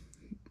one,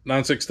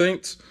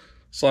 9/16,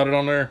 slide it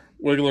on there,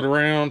 wiggle it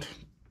around,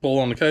 pull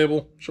on the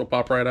cable, she'll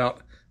pop right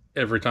out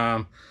every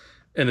time.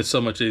 And it's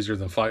so much easier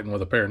than fighting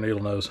with a pair of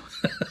needle nose.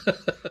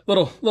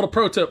 little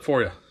pro tip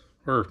for you,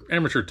 or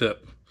amateur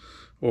tip,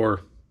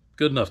 or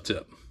good enough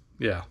tip.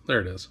 Yeah, there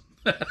it is.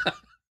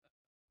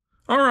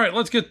 All right,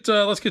 let's get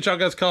y'all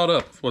guys caught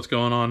up with what's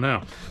going on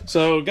now.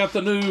 So got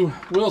the new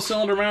wheel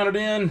cylinder mounted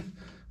in.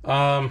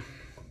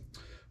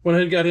 Went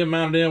ahead and got him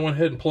mounted in. Went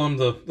ahead and plumbed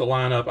the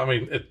line up. I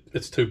mean,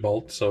 it's 2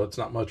 bolts, so it's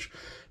not much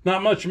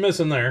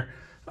missing there.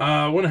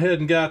 Went ahead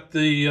and got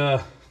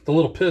the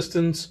little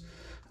pistons.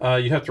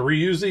 You have to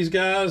reuse these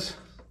guys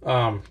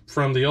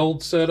from the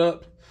old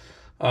setup.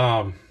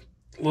 See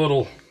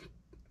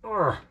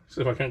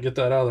if I can't get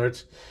that out of there.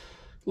 It's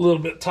a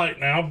little bit tight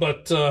now,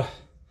 but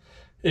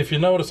if you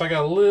notice, I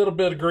got a little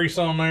bit of grease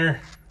on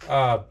there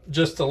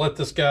just to let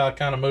this guy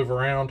kind of move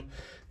around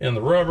in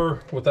the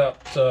rubber without,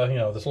 you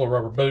know, this little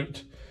rubber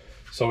boot,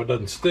 so it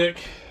doesn't stick.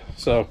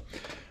 So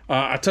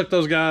I took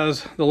those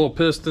guys, the little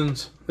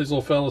pistons, these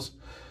little fellas,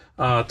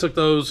 took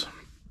those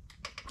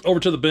over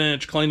to the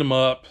bench, cleaned them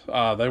up.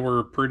 They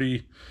were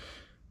pretty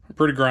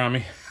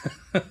grimy.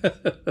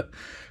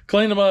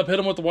 Cleaned them up, hit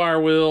them with the wire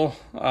wheel,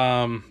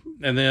 and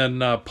then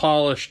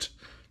polished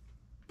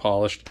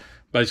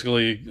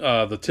basically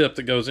the tip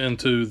that goes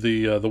into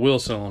the wheel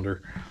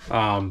cylinder.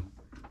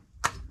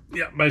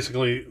 Yeah,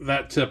 basically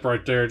that tip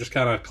right there, just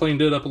kind of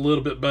cleaned it up a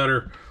little bit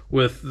better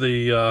with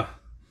the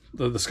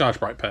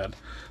Scotch-Brite pad.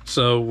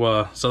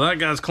 So that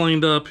guy's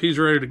cleaned up. He's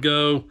ready to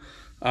go.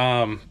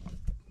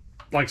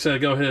 Like I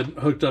said, go ahead and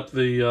hooked up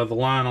the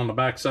line on the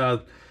back side.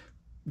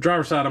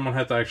 Driver's side, I'm gonna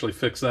have to actually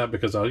fix that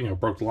because I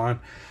broke the line.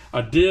 I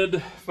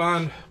did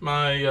find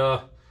my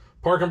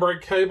parking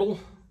brake cable.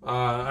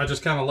 I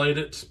just kind of laid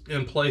it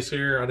in place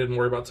here. I didn't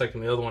worry about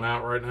taking the other one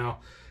out right now.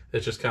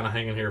 It's just kind of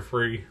hanging here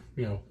free,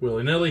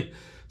 willy-nilly.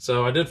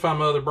 So I did find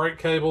my other brake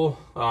cable.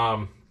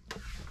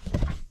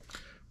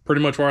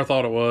 Pretty much where I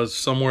thought it was,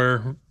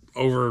 somewhere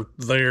over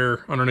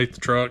there underneath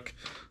the truck,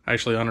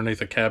 actually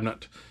underneath a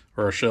cabinet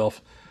or a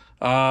shelf.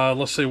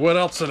 Let's see, what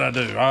else did I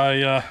do?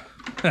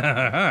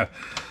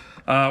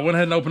 I went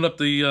ahead and opened up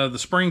the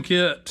spring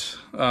kit,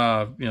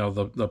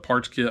 the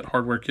parts kit,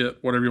 hardware kit,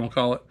 whatever you want to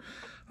call it.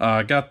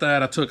 Got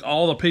that. I took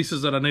all the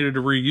pieces that I needed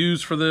to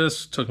reuse for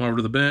this, took them over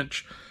to the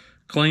bench,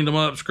 cleaned them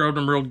up, scrubbed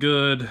them real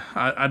good.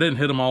 I didn't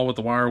hit them all with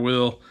the wire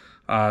wheel.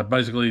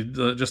 Basically,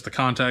 just the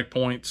contact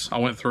points, I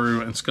went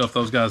through and scuffed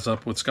those guys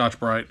up with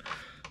Scotch-Brite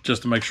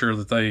just to make sure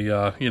that they,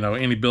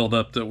 any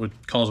buildup that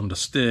would cause them to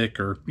stick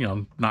or,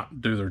 not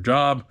do their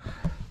job.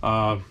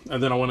 And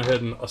then I went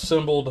ahead and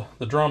assembled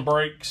the drum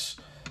brakes.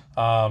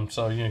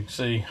 So you can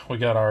see we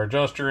got our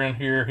adjuster in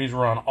here. He's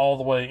run all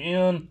the way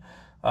in.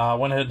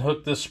 Went ahead and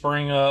hooked this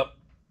spring up.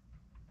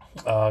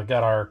 Got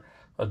our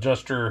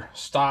adjuster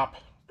stop.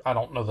 I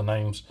don't know the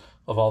names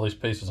of all these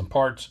pieces and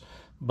parts,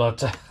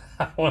 but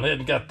I went ahead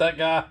and got that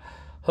guy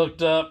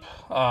hooked up.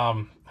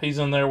 He's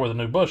in there with a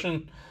new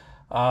bushing.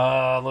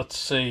 Let's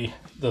see,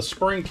 the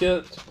spring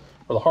kit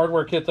or the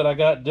hardware kit that I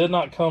got did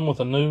not come with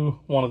a new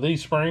one of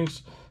these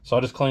springs, so I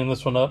just cleaned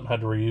this one up and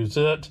had to reuse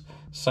it.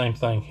 Same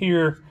thing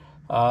here.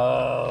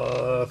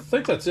 I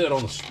think that's it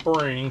on the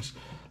springs.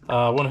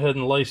 Went ahead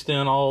and laced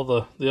in all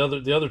the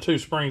other 2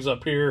 springs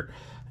up here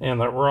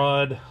and that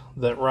rod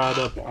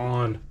up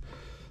on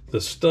the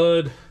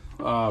stud.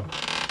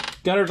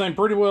 Got everything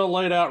pretty well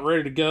laid out,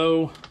 ready to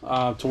go,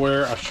 to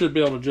where I should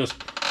be able to just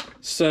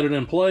set it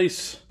in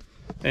place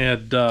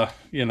and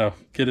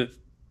get it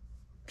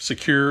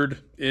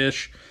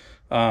secured-ish,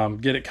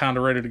 get it kind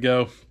of ready to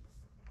go.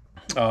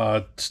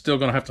 Still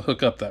gonna have to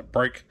hook up that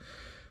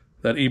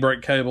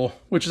e-brake cable,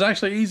 which is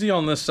actually easy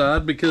on this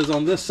side because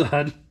on this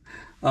side,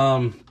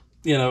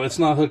 it's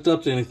not hooked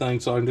up to anything,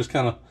 so I can just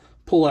kind of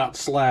pull out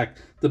slack.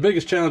 The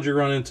biggest challenge you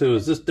run into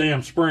is this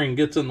damn spring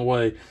gets in the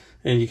way,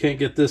 and you can't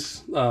get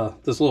this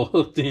little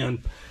hooked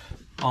in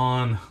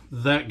on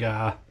that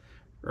guy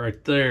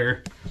right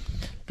there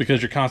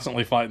because you're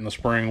constantly fighting the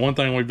spring. One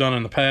thing we've done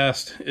in the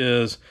past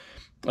is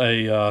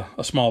a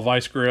small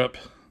vice grip,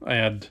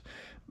 and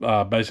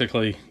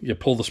basically you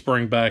pull the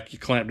spring back, you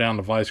clamp down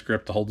the vice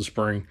grip to hold the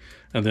spring,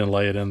 and then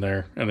lay it in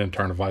there, and then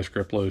turn the vice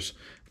grip loose.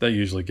 That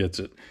usually gets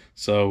it.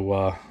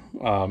 So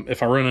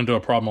if I run into a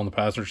problem on the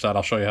passenger side,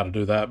 I'll show you how to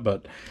do that,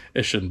 but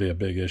it shouldn't be a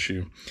big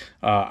issue.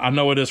 I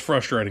know it is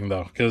frustrating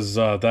though, because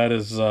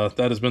that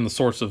has been the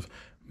source of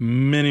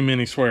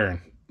many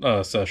swearing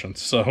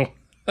sessions. So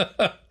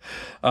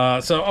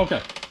So,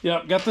 okay.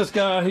 Yeah, got this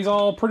guy. He's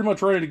all pretty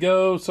much ready to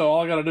go. So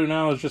all I got to do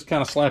now is just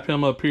kind of slap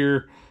him up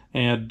here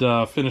and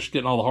finish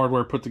getting all the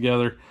hardware put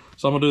together.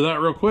 So I'm going to do that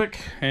real quick,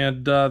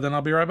 and then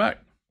I'll be right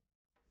back.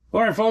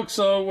 All right, folks.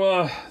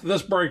 So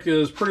this brake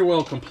is pretty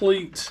well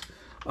complete.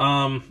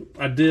 I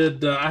had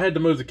to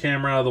move the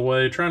camera out of the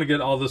way, trying to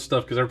get all this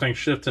stuff because everything's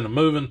shifting and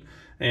moving.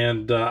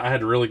 And I had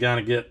to really kind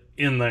of get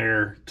in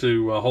there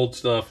to hold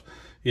stuff.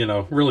 You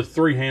know, really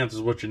 3 hands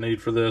is what you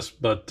need for this,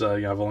 but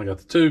yeah, I've only got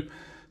the 2.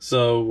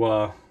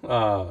 So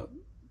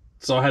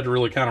so I had to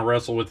really kind of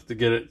wrestle with it to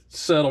get it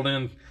settled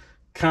in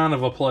kind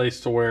of a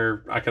place to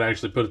where I could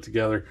actually put it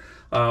together.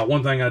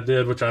 One thing I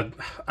did, which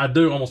I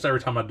do almost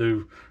every time I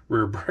do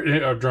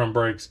drum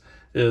brakes,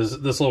 is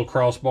this little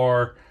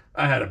crossbar.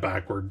 I had it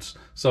backwards,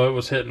 so it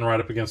was hitting right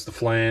up against the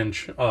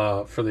flange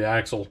for the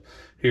axle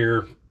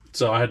here.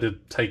 So I had to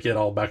take it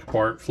all back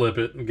apart, flip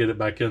it, and get it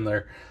back in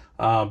there.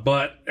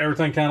 But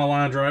everything kind of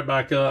lines right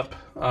back up.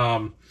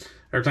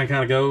 Everything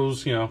kind of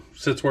goes, you know,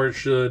 sits where it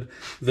should.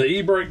 The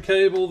e-brake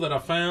cable that I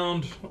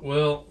found,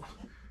 well,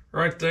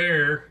 right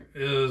there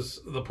is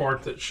the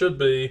part that should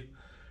be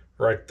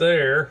right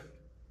there.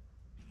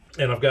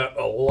 And I've got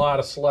a lot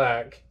of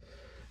slack.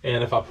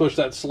 And if I push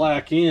that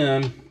slack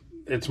in,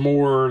 it's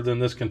more than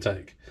this can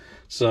take.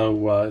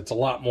 So it's a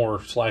lot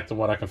more slack than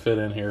what I can fit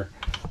in here.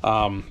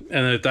 And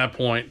at that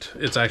point,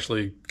 it's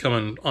actually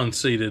coming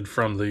unseated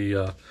from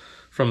the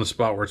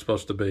spot where it's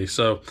supposed to be.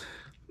 So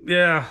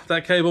yeah,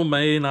 that cable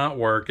may not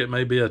work. It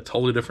may be a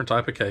totally different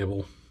type of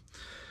cable.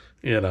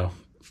 You know,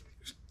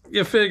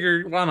 you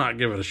figure, why not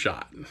give it a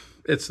shot?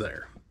 It's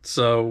there.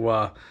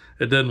 So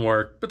it didn't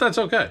work, but that's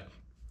okay.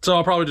 So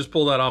I'll probably just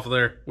pull that off of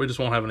there. We just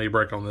won't have an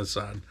e-brake on this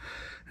side.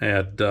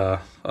 And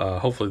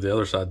hopefully the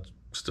other side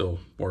still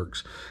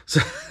works.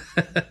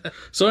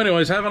 So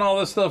anyways, having all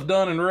this stuff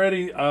done and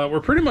ready,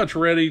 we're pretty much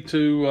ready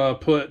to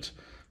put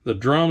the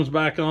drums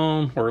back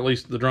on, or at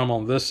least the drum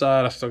on this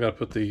side. I still got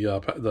to put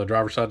the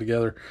driver's side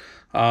together.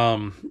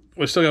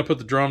 We still got to put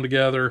the drum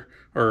together,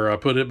 or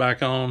put it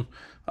back on.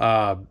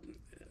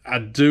 I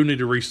do need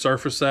to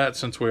resurface that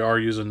since we are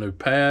using new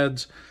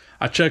pads.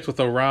 I checked with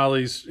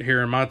O'Reilly's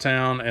here in my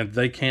town, and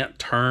they can't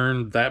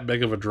turn that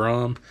big of a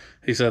drum.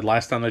 He said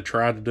last time they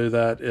tried to do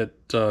that,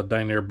 it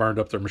dang near burned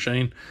up their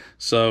machine.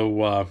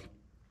 So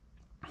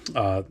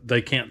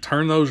they can't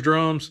turn those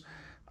drums.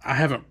 I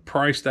haven't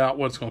priced out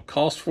what it's going to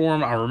cost for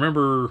them. I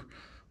remember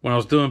when I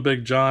was doing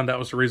Big John, that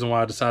was the reason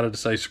why I decided to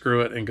say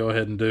screw it and go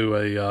ahead and do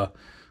a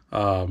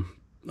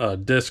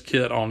disc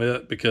kit on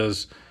it,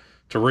 because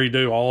to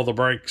redo all the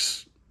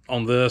brakes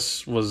on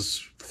this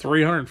was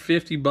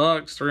 $350,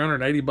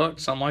 $380,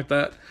 something like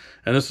that.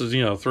 And this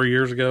is, 3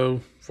 years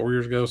ago, 4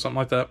 years ago, something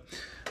like that.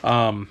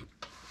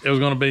 It was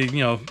going to be,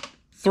 $300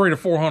 to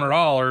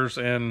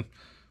 $400, and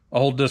a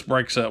whole disc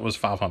brake set was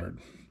 $500.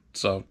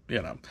 So,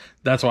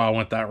 that's why I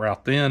went that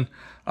route then.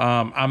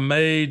 I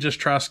may just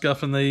try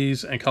scuffing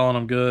these and calling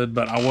them good,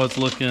 but I was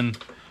looking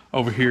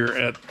over here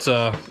at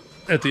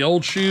the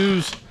old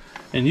shoes,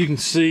 and you can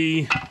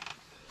see,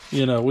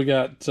 we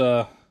got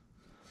a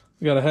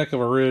heck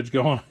of a ridge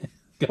going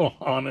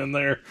on in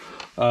there.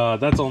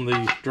 That's on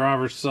the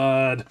driver's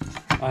side.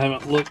 I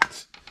haven't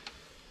looked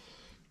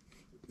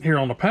here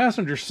on the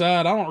passenger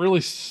side. I don't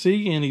really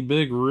see any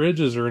big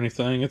ridges or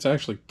anything. It's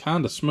actually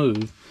kind of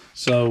smooth.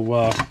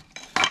 So,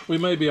 we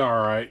may be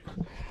all right.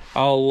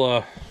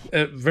 I'll,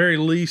 at very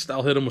least,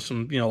 I'll hit them with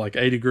some, like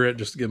 80 grit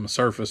just to give them a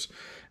surface.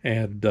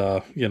 And,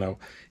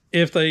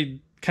 if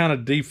they kind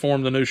of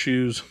deform the new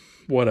shoes,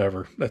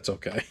 whatever, that's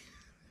okay.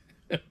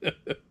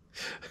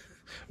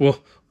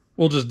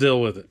 We'll just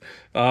deal with it.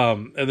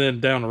 And then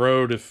down the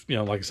road, if,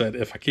 like I said,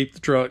 if I keep the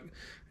truck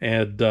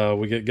and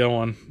we get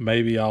going,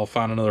 maybe I'll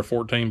find another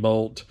 14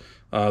 bolt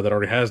that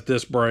already has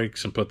disc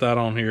brakes and put that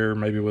on here,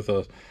 maybe with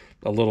a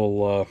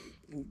little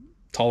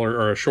taller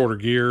or a shorter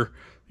gear,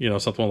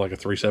 something like a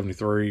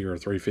 373 or a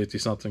 350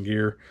 something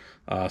gear,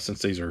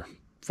 since these are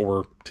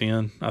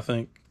 410, I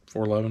think,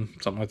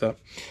 411, something like that.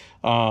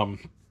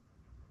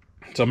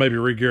 So maybe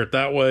re-gear it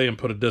that way and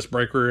put a disc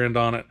brake rear end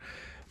on it.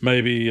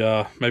 Maybe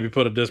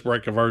put a disc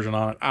brake conversion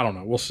on it. I don't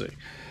know. We'll see.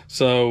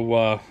 So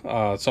I'm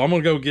going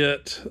to go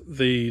get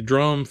the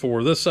drum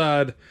for this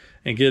side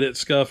and get it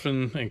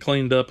scuffing and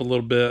cleaned up a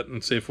little bit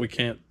and see if we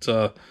can't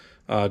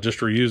just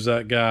reuse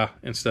that guy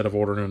instead of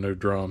ordering a new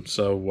drum.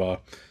 So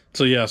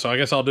yeah, so I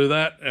guess I'll do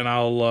that, and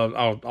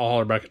I'll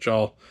holler back at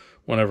y'all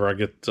whenever I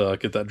get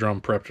that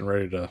drum prepped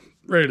and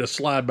ready to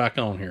slide back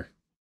on here.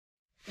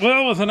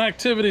 Well, with an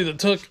activity that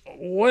took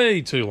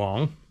way too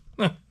long,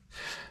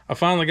 I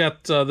finally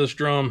got this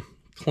drum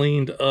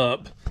cleaned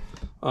up.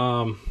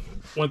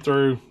 Went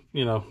through,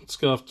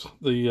 scuffed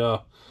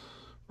the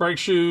brake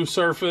shoe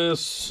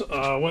surface,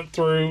 went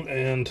through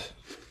and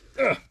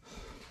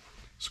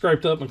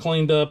scraped up and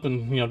cleaned up,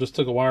 and just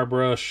took a wire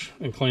brush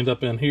and cleaned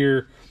up in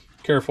here.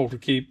 Careful to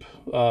keep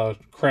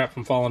crap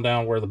from falling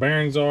down where the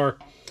bearings are.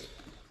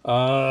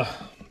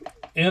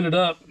 Ended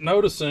up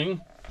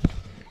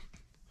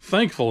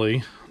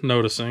thankfully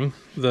noticing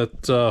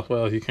that,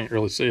 well, you can't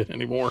really see it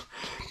anymore,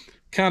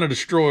 kind of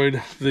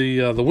destroyed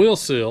the wheel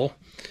seal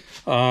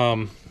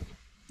that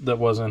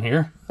was in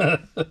here.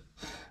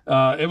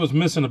 It was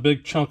missing a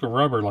big chunk of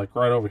rubber, like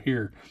right over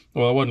here.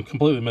 Well, it wasn't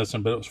completely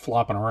missing, but it was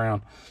flopping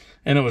around.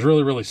 And it was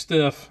really, really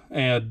stiff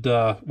and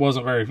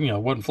wasn't very,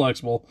 wasn't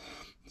flexible.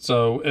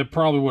 So it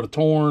probably would have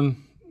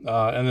torn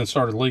and then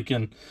started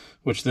leaking,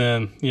 which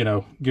then,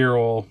 gear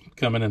oil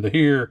coming into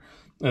here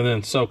and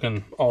then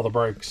soaking all the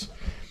brakes.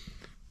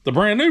 The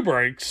brand new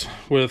brakes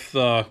with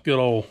good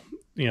old,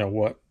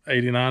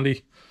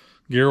 80-90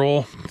 gear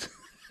oil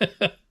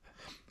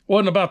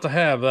wasn't about to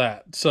have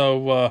that.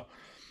 So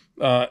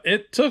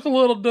it took a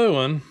little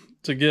doing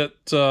to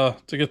get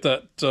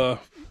that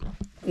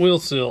wheel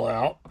seal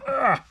out.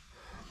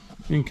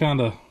 You can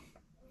kind of,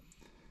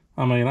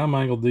 I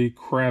mangled the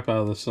crap out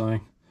of this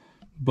thing,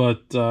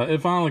 but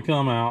it finally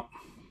come out.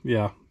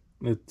 Yeah,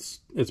 it's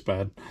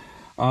bad.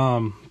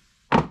 But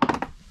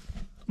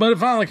it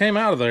finally came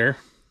out of there.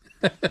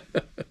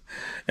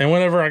 And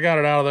whenever I got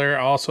it out of there,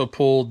 I also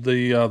pulled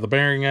the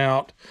bearing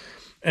out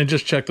and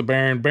just checked the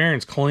bearing.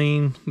 Bearing's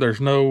clean.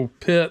 There's no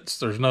pits.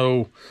 There's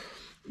no,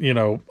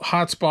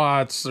 hot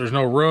spots. There's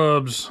no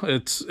rubs.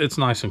 It's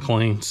nice and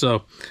clean.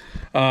 So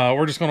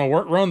we're just going to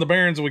run the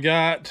bearings we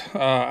got.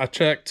 I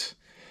checked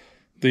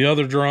the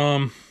other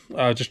drum.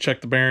 Just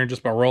checked the bearing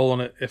just by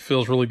rolling it. It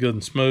feels really good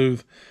and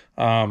smooth.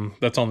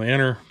 That's on the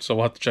inner, so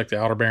we'll have to check the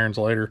outer bearings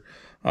later.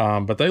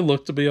 But they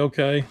look to be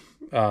okay.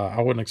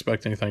 I wouldn't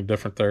expect anything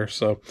different there.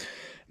 So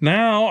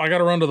now I got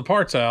to run to the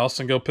parts house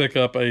and go pick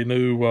up a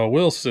new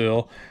wheel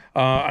seal.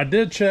 I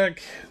did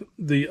check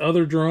the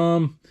other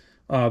drum,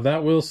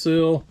 that wheel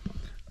seal.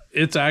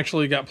 It's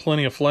actually got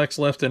plenty of flex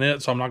left in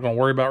it, so I'm not going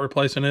to worry about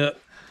replacing it.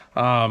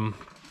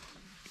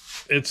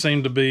 It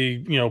seemed to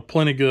be,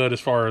 plenty good as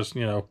far as,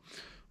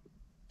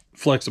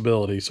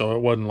 flexibility. So it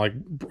wasn't like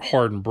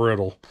hard and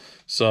brittle.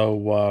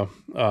 So,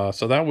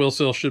 so that wheel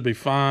seal should be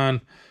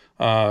fine.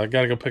 Got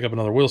to go pick up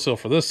another wheel seal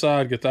for this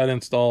side, get that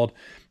installed,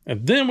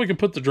 and then we can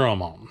put the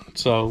drum on.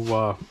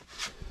 So,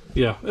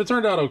 yeah, it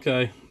turned out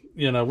okay.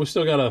 We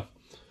still got a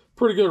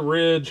pretty good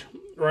ridge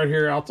right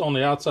here out on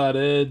the outside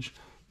edge.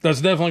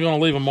 That's definitely going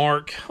to leave a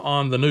mark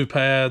on the new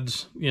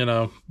pads,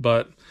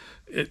 but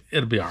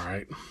it'll be all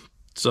right.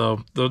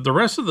 So the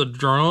rest of the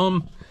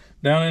drum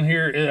down in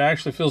here, it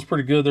actually feels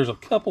pretty good. There's a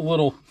couple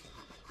little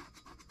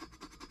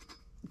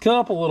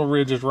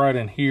ridges right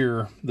in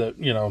here that,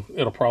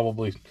 it'll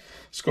probably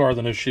scar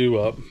the new shoe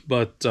up.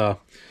 But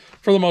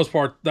for the most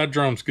part, that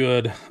drum's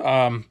good.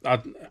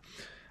 I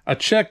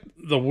checked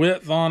the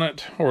width on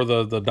it, or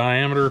the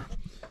diameter,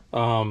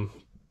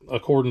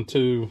 according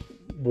to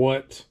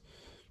what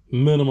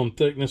minimum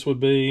thickness would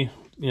be.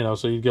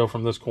 So you go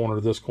from this corner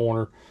to this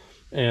corner.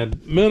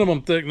 And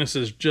minimum thickness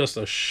is just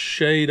a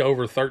shade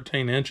over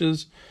 13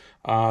 inches.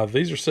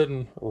 These are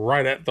sitting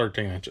right at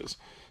 13 inches.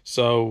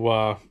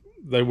 So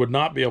they would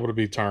not be able to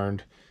be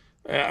turned.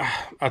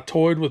 I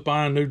toyed with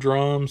buying new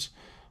drums,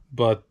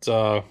 but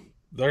they're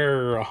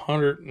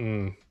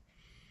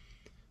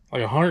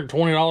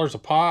 $120 a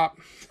pop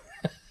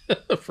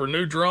for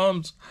new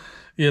drums.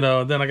 Then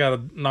I got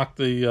to knock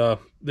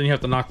then you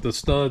have to knock the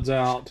studs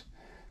out.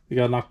 You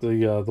got to knock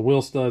the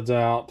wheel studs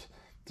out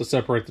to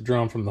separate the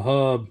drum from the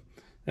hub,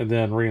 and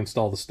then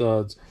reinstall the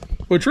studs,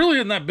 which really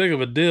isn't that big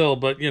of a deal,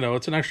 but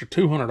it's an extra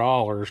 $200,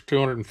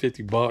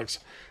 $250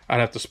 I'd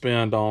have to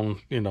spend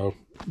on,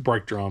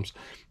 brake drums,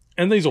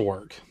 and these will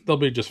work. They'll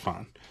be just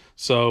fine.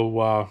 So,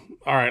 all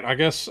right, I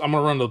guess I'm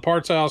going to run to the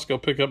parts house, go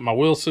pick up my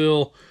wheel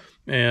seal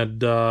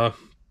and,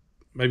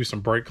 maybe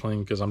some brake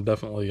clean, because I'm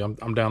down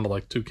to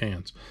like 2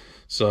 cans.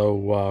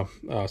 So,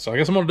 so I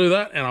guess I'm going to do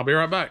that, and I'll be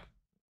right back.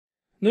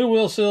 New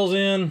wheel seals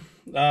in.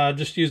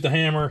 Just used a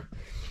hammer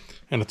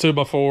and a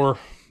 2x4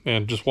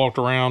 and just walked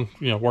around,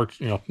 knocked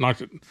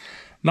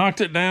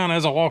it down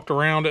as I walked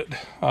around it.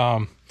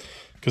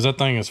 Cause that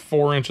thing is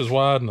 4 inches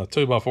wide and the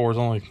 2x4 is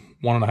only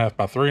 1.5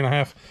 by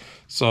 3.5.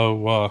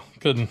 So,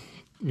 couldn't,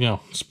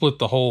 split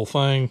the whole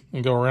thing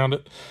and go around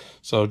it.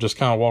 So just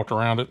kind of walked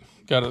around it,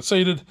 got it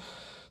seated.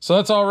 So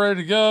that's all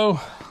ready to go.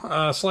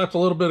 Slapped a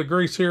little bit of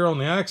grease here on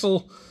the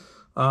axle.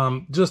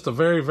 Just a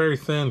very, very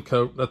thin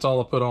coat. That's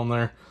all I put on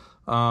there.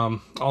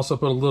 Also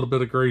put a little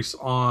bit of grease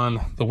on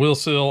the wheel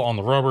seal on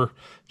the rubber,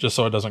 just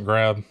so it doesn't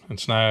grab and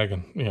snag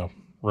and,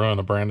 ruin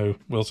a brand new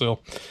wheel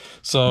seal.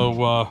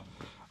 So,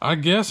 I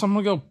guess I'm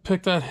gonna go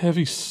pick that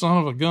heavy son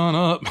of a gun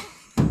up,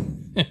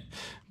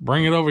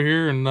 bring it over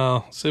here and,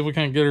 see if we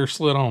can't get her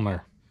slid on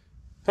there.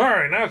 All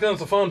right, now comes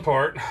the fun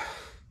part.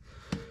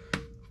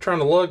 Trying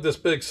to lug this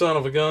big son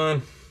of a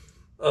gun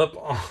up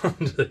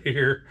onto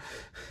here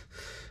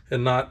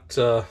and not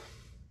tear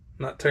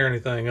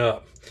anything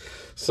up.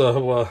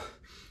 So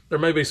there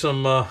may be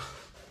some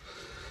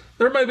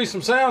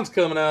sounds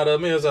coming out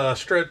of me as I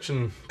stretch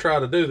and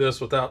try to do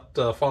this without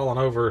falling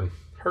over and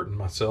hurting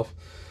myself.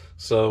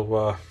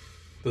 So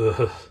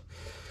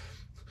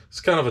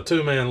it's kind of a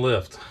 2-man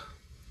lift,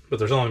 but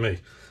there's only me.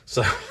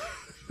 So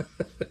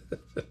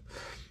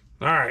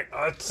all right,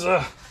 let's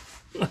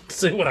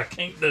see what I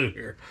can't do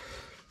here.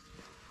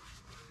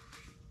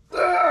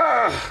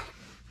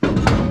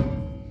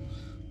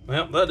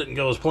 Well, that didn't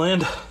go as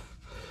planned.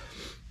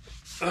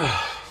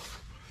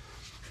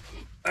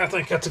 I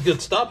think that's a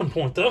good stopping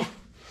point, though.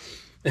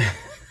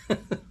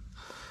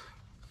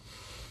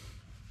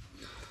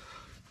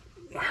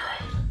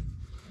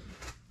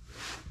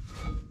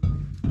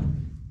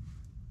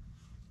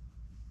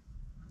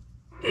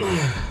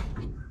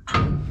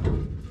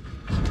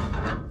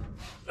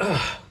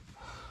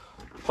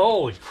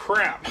 Holy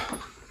crap.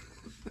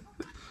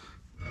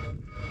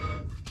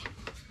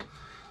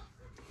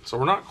 So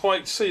we're not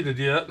quite seated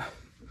yet,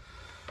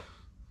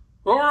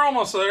 but we're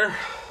almost there.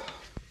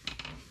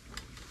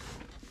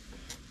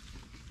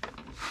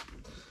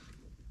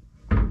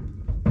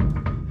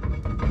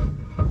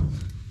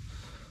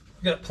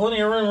 Got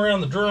plenty of room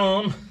around the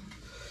drum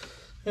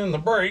and the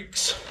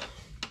brakes.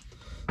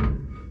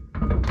 Wonder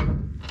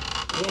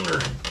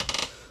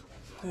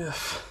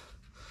if,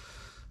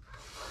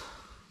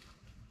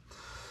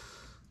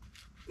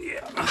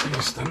 yeah, I think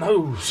it's the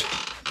nose.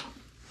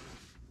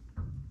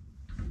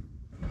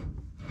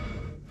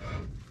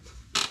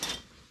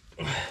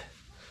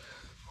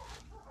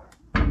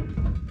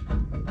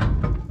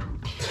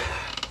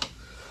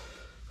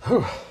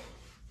 Whew.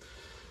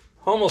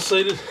 Almost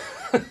seated.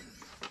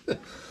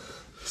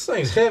 This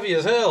thing's heavy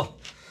as hell.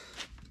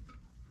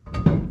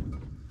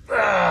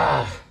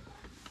 Ah,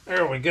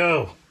 there we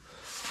go.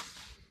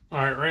 All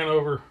right, ran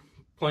over,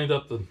 cleaned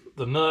up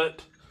the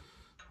nut.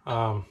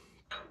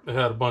 It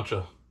had a bunch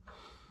of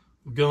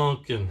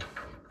gunk and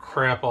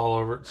crap all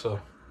over it, so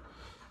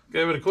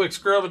gave it a quick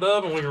scrub it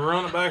up and we can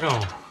run it back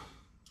on.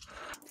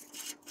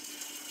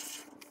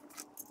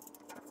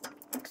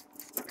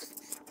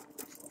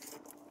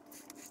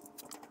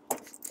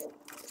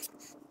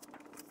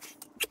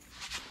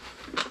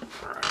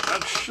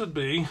 Should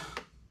be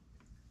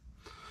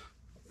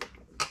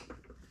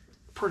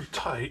pretty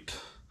tight.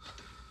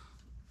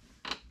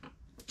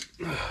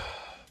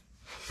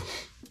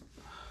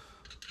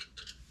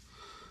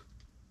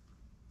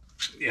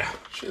 Yeah,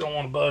 she don't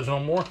want to budge no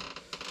more.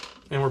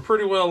 And we're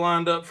pretty well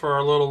lined up for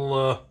our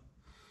little,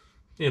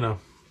 you know,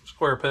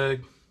 square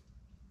peg.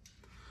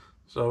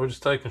 So we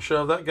just take and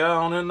shove that guy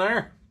on in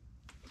there.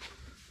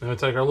 Then we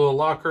take our little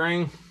lock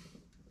ring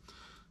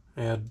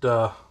and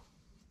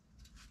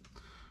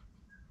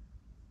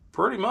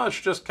pretty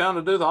much just kind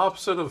of do the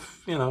opposite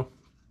of, you know,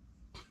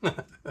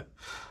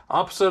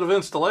 opposite of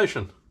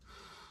installation.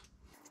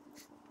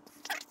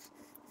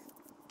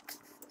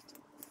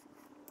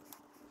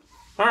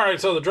 All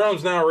right, so the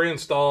drum's now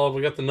reinstalled.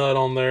 We got the nut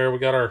on there. We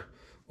got our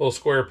little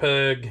square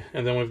peg,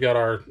 and then we've got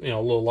our, you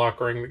know, little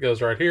lock ring that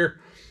goes right here.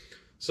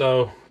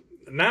 So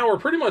now we're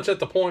pretty much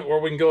at the point where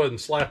we can go ahead and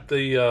slap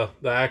the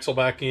axle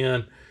back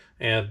in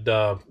and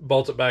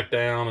bolt it back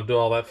down and do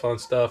all that fun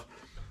stuff.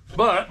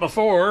 But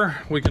before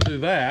we can do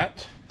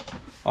that,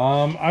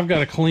 I've got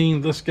to clean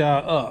this guy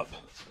up.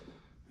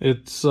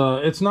 It's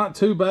not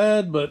too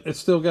bad, but it's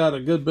still got a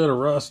good bit of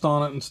rust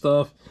on it and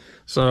stuff.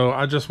 So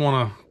I just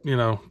want to, you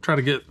know, try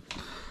to get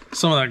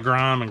some of that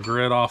grime and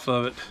grit off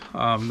of it.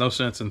 No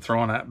sense in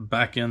throwing that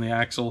back in the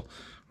axle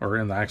or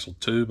in the axle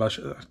tube, I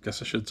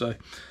guess I should say,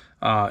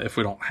 if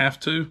we don't have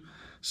to.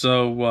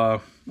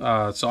 So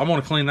I'm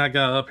going to clean that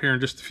guy up here in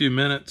just a few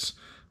minutes.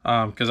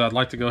 Because I'd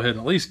like to go ahead and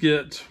at least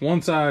get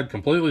one side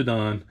completely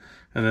done,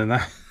 and then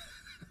that,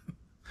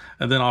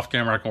 and then off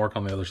camera I can work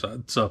on the other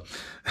side. So,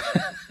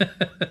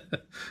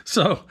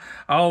 so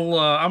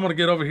I'm gonna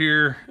get over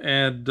here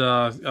and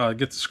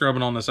get the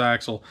scrubbing on this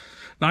axle.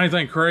 Not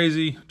anything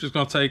crazy. Just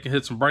gonna take and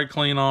hit some brake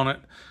clean on it,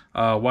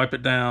 wipe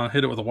it down,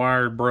 hit it with a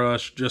wired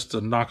brush just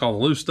to knock all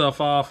the loose stuff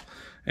off,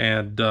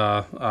 and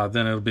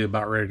then it'll be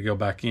about ready to go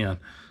back in.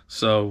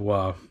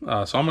 So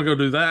so I'm gonna go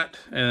do that,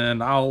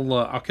 and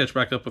I'll catch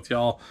back up with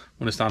y'all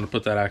when it's time to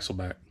put that axle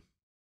back.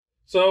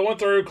 So I went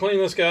through, cleaned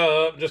this guy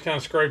up, just kind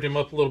of scraped him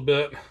up a little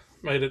bit,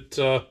 made it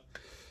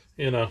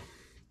you know,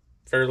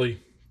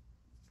 fairly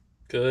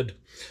good.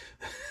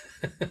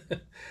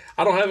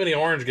 I don't have any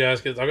orange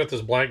gaskets. I got this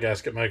black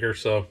gasket maker,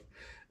 so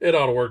it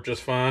ought to work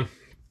just fine.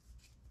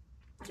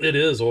 It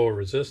is oil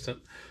resistant.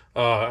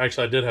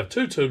 Actually, I did have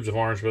 2 tubes of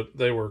orange, but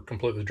they were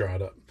completely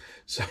dried up.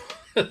 So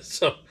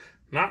so.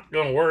 Not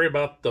going to worry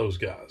about those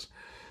guys.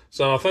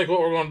 So I think what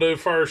we're going to do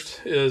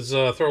first is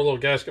throw a little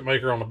gasket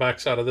maker on the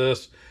back side of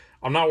this.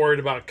 I'm not worried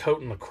about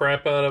coating the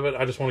crap out of it.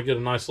 I just want to get a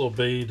nice little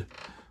bead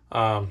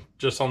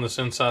just on this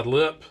inside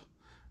lip.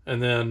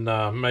 And then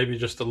maybe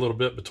just a little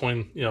bit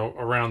between, you know,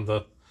 around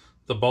the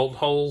bolt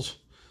holes,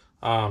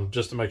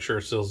 just to make sure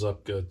it seals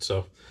up good.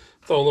 So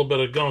throw a little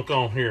bit of gunk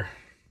on here.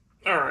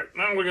 All right,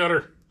 now we got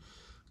her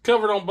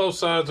covered on both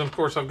sides. And of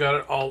course, I've got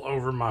it all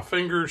over my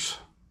fingers,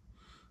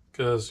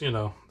 because, you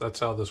know,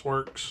 that's how this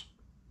works.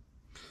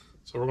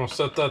 So we're going to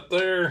set that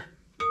there,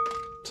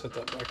 set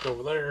that back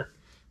over there,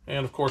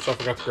 and of course I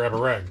forgot to grab a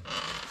rag.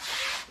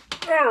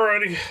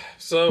 Alrighty,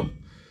 so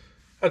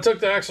I took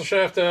the axle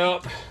shaft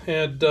out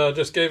and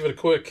just gave it a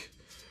quick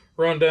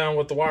rundown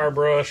with the wire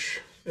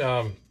brush.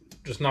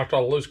 Just knocked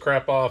all the loose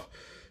crap off,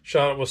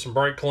 shot it with some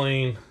brake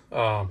clean,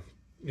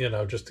 you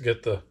know, just to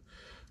get the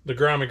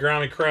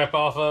grimy crap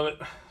off of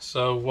it.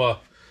 So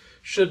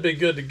should be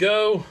good to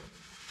go.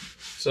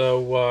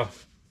 So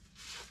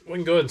we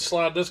can go ahead and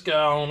slide this guy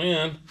on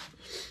in,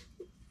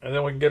 and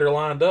then we can get her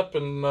lined up.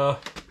 And well,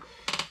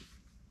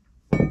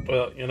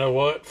 you know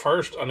what?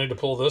 First, I need to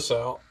pull this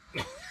out.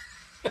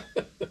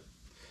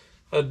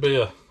 that'd be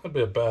a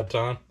bad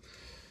time.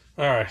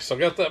 All right, so I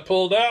got that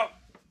pulled out,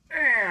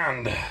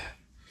 and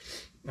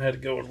I had to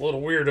go with a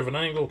little weird of an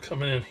angle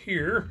coming in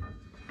here.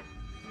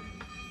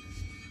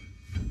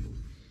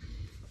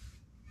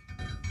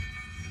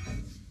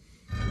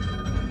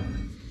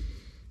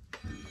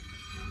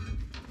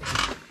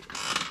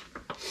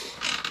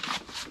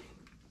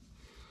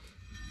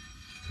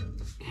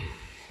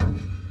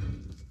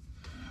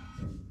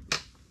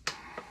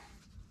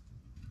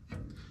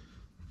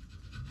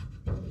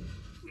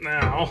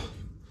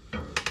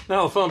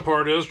 Now the fun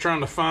part is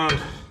trying to find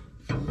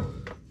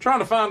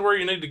where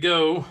you need to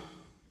go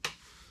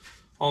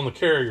on the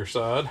carrier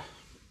side.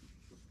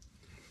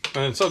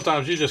 And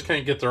sometimes you just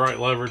can't get the right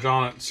leverage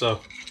on it,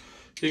 so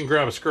you can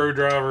grab a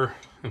screwdriver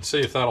and see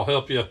if that'll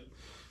help you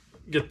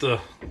get the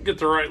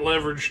right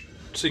leverage,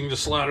 so you can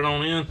just slide it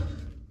on in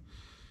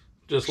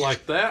just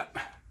like that.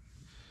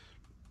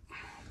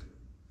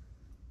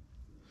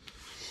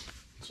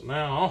 So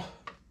now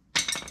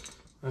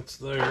that's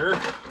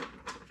there.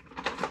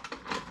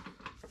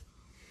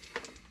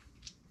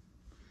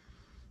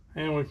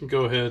 And we can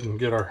go ahead and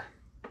get our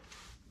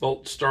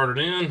bolt started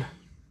in.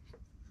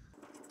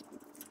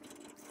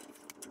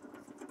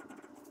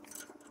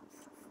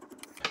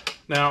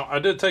 Now, I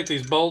did take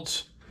these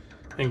bolts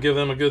and give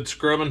them a good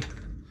scrubbing,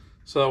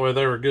 so that way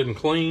they were good and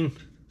clean.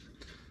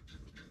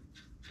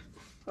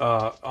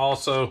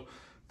 Also,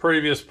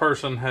 previous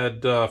person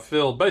had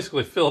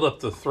basically filled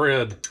up the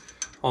thread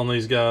on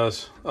these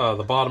guys,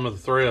 the bottom of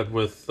the thread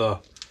with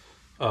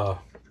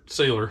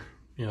sealer,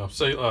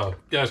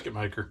 gasket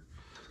maker.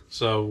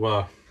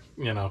 So,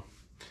 you know,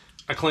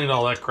 I cleaned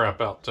all that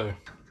crap out too.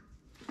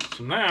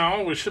 So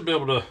now we should be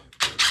able to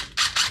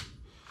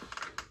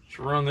just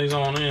run these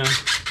on in.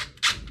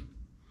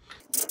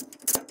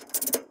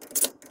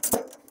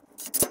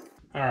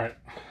 All right,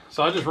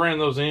 so I just ran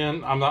those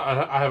in.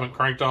 I haven't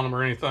cranked on them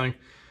or anything.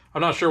 I'm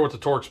not sure what the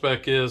torque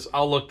spec is.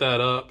 I'll look that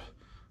up,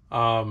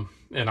 and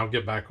I'll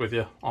get back with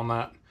you on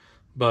that.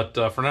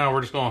 But for now,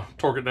 we're just going to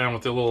torque it down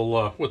with the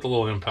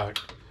little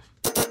impact.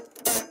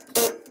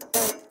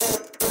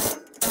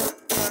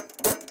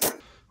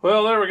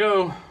 Well, there we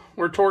go.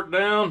 We're torqued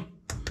down.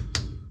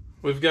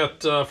 We've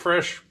got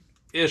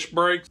fresh-ish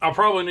brakes. I'll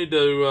probably need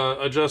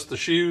to adjust the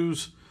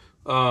shoes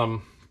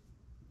to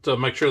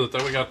make sure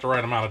that we got the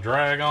right amount of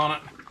drag on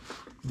it.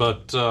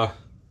 But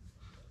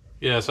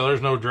yeah, so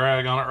there's no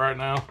drag on it right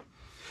now.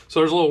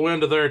 So there's a little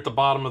window there at the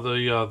bottom of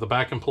the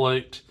backing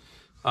plate.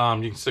 You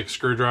can stick a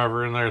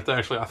screwdriver in there.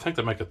 Actually, I think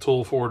they make a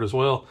tool for it as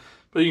well.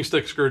 But you can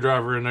stick a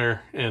screwdriver in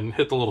there and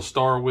hit the little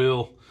star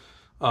wheel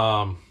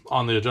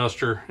on the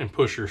adjuster and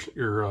push your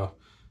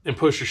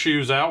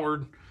shoes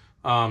outward,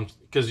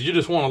 because you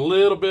just want a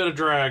little bit of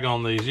drag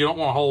on these. You don't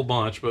want a whole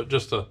bunch, but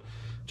just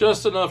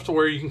enough to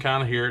where you can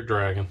kind of hear it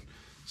dragging.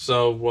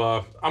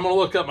 So I'm gonna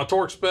look up my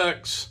torque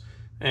specs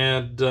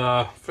and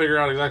figure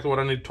out exactly what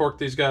I need to torque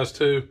these guys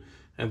to,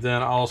 and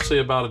then I'll see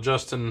about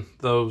adjusting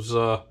those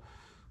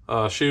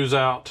shoes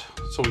out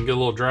so we can get a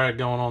little drag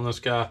going on this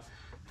guy,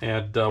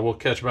 and we'll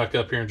catch back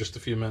up here in just a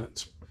few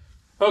minutes.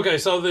 Okay,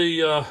 so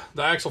the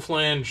axle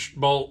flange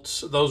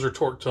bolts, those are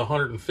torqued to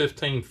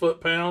 115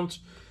 foot-pounds.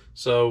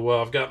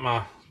 So I've got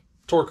my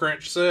torque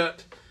wrench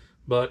set,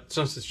 but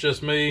since it's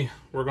just me,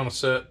 we're going to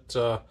set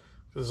this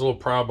little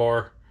pry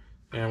bar,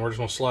 and we're just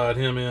going to slide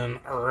him in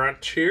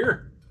right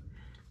here.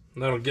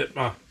 And that'll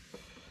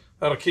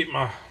keep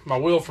my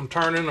wheel from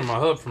turning and my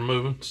hub from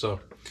moving. So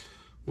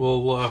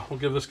we'll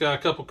give this guy a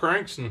couple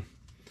cranks and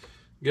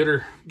get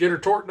her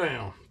torqued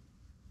down.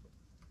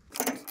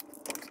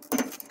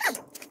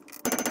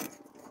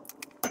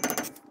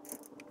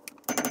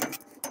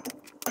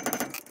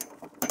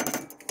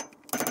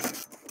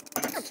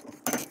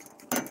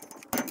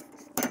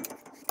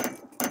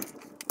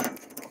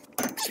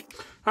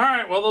 All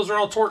right, well, those are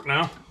all torqued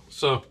now.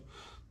 So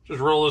just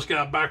roll this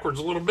guy backwards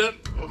a little bit.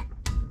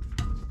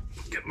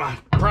 Get my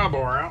pry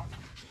bar out.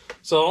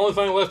 So the only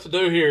thing left to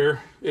do here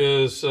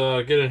is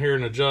get in here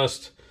and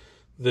adjust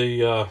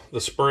the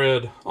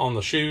spread on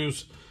the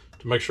shoes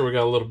to make sure we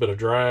got a little bit of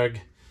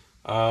drag.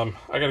 I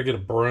got to get a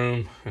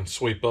broom and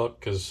sweep up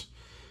because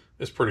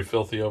it's pretty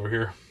filthy over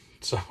here.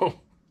 So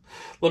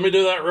let me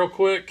do that real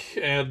quick,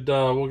 and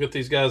we'll get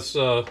these guys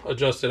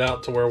adjusted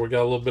out to where we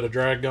got a little bit of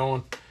drag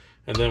going,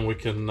 and then we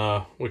can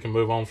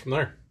move on from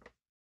there.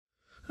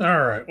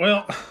 All right,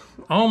 well,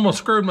 I almost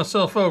screwed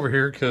myself over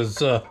here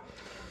because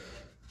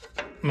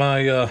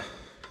my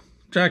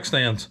jack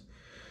stands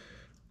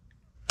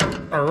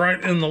are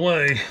right in the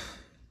way,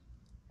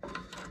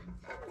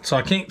 so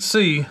I can't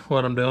see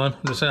what I'm doing.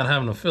 I'm just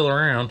having to feel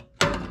around.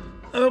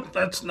 Oh,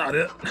 that's not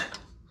it.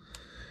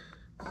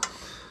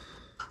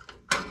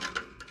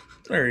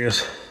 There he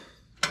is.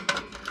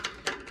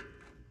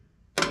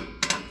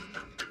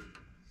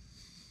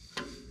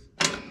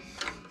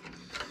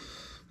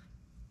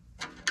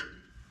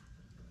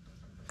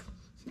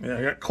 Yeah,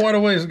 I got quite a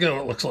ways to go,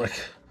 it looks like.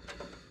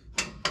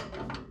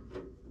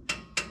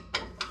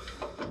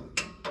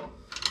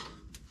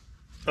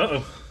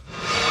 Uh-oh.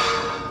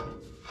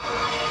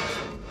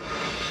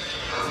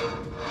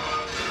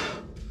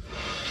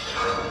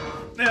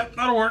 Yeah,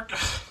 that'll work.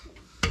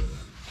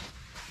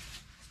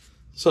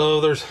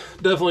 So there's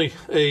definitely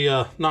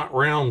a not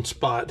round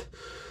spot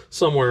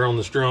somewhere on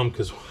this drum,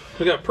 because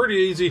we got pretty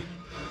easy,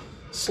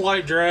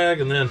 slight drag,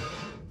 and then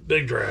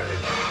big drag.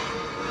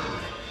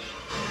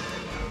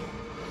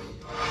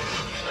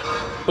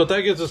 But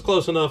that gets us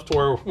close enough to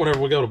where whenever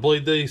we go to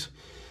bleed these,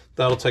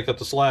 that'll take up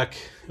the slack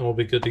and we'll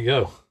be good to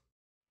go.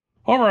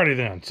 Alrighty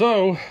then.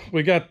 So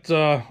we got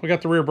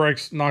the rear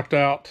brakes knocked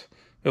out,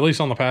 at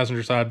least on the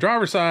passenger side.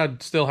 Driver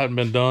side still hadn't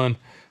been done.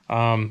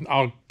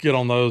 I'll get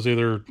on those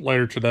either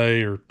later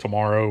today or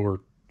tomorrow or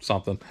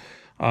something.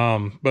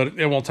 But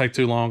it won't take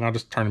too long. I'll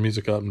just turn the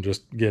music up and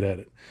just get at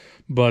it.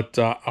 But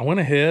I went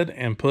ahead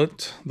and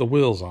put the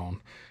wheels on,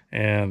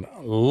 and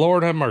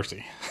Lord have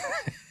mercy,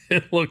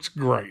 it looks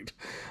great.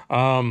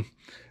 Now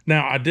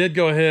I did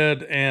go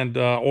ahead and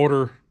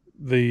order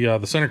the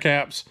center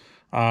caps.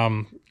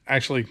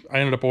 Actually, I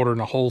ended up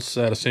ordering a whole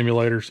set of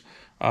simulators.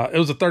 It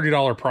was a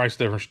 $30 price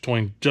difference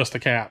between just the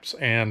caps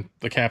and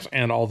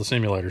all the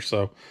simulators.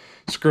 So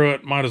screw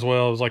it, might as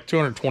well. It was like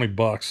 220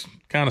 bucks,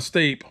 kind of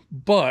steep,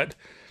 but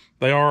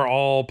they are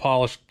all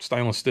polished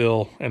stainless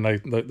steel, and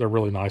they're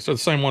really nice. They're the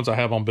same ones I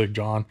have on Big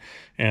John,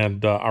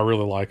 and I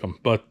really like them.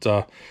 But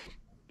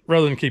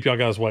rather than keep y'all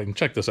guys waiting,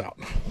 check this out.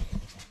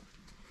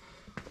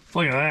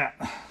 Look at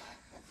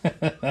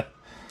that.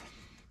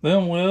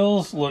 Them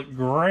wheels look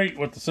great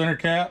with the center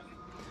cap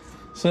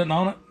sitting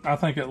on it. I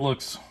think it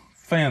looks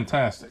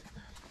fantastic.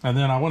 And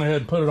then I went ahead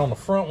and put it on the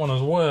front one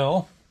as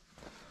well.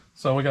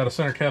 So we got a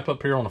center cap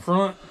up here on the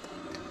front.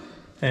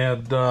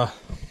 And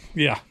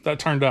yeah, that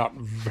turned out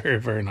very,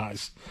 very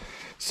nice.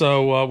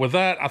 So with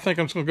that, I think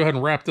I'm just going to go ahead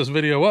and wrap this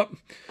video up.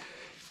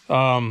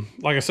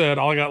 Like I said,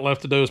 all I got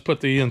left to do is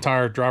put the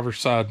entire driver's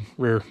side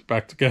rear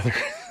back together.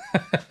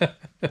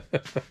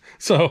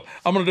 So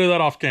I'm going to do that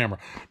off camera.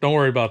 Don't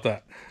worry about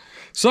that.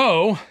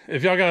 So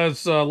if y'all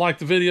guys like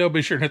the video,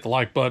 be sure to hit the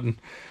like button.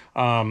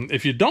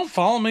 If you don't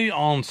follow me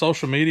on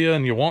social media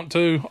and you want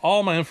to,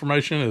 all my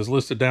information is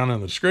listed down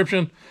in the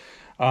description.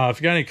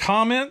 If you got any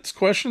comments,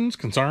 questions,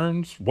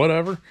 concerns,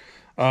 whatever,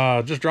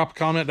 just drop a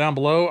comment down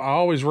below. I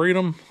always read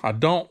them. I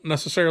don't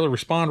necessarily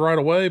respond right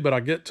away, but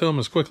I get to them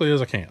as quickly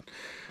as I can.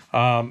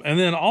 And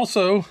then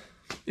also,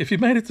 if you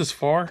made it this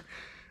far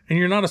and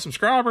you're not a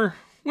subscriber,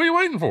 what are you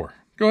waiting for?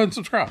 Go ahead and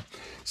subscribe.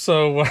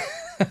 So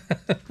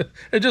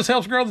it just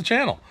helps grow the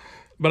channel.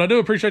 But I do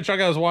appreciate y'all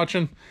guys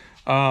watching.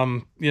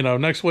 You know,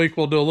 next week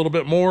we'll do a little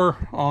bit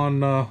more on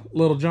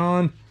Little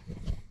John.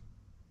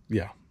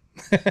 Yeah.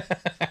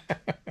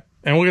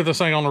 And we'll get this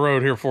thing on the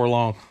road here for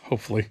long,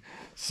 hopefully.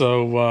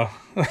 So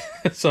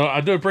so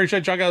I do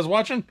appreciate y'all guys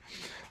watching.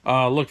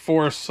 Look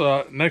for us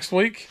next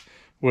week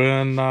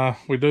when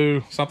we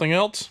do something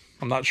else.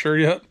 I'm not sure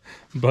yet,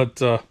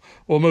 but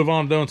we'll move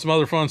on to doing some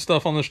other fun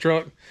stuff on this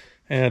truck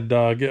and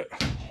get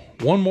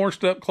one more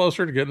step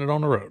closer to getting it on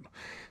the road.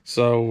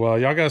 So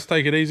y'all guys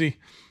take it easy,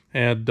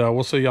 and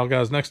we'll see y'all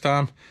guys next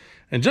time.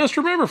 And just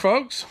remember,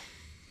 folks,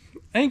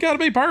 ain't got to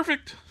be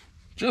perfect,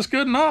 just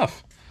good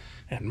enough.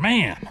 And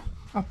man,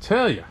 I'll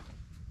tell you,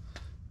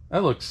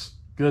 that looks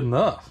good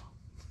enough.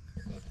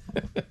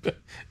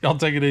 Y'all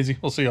take it easy.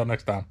 We'll see y'all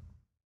next time.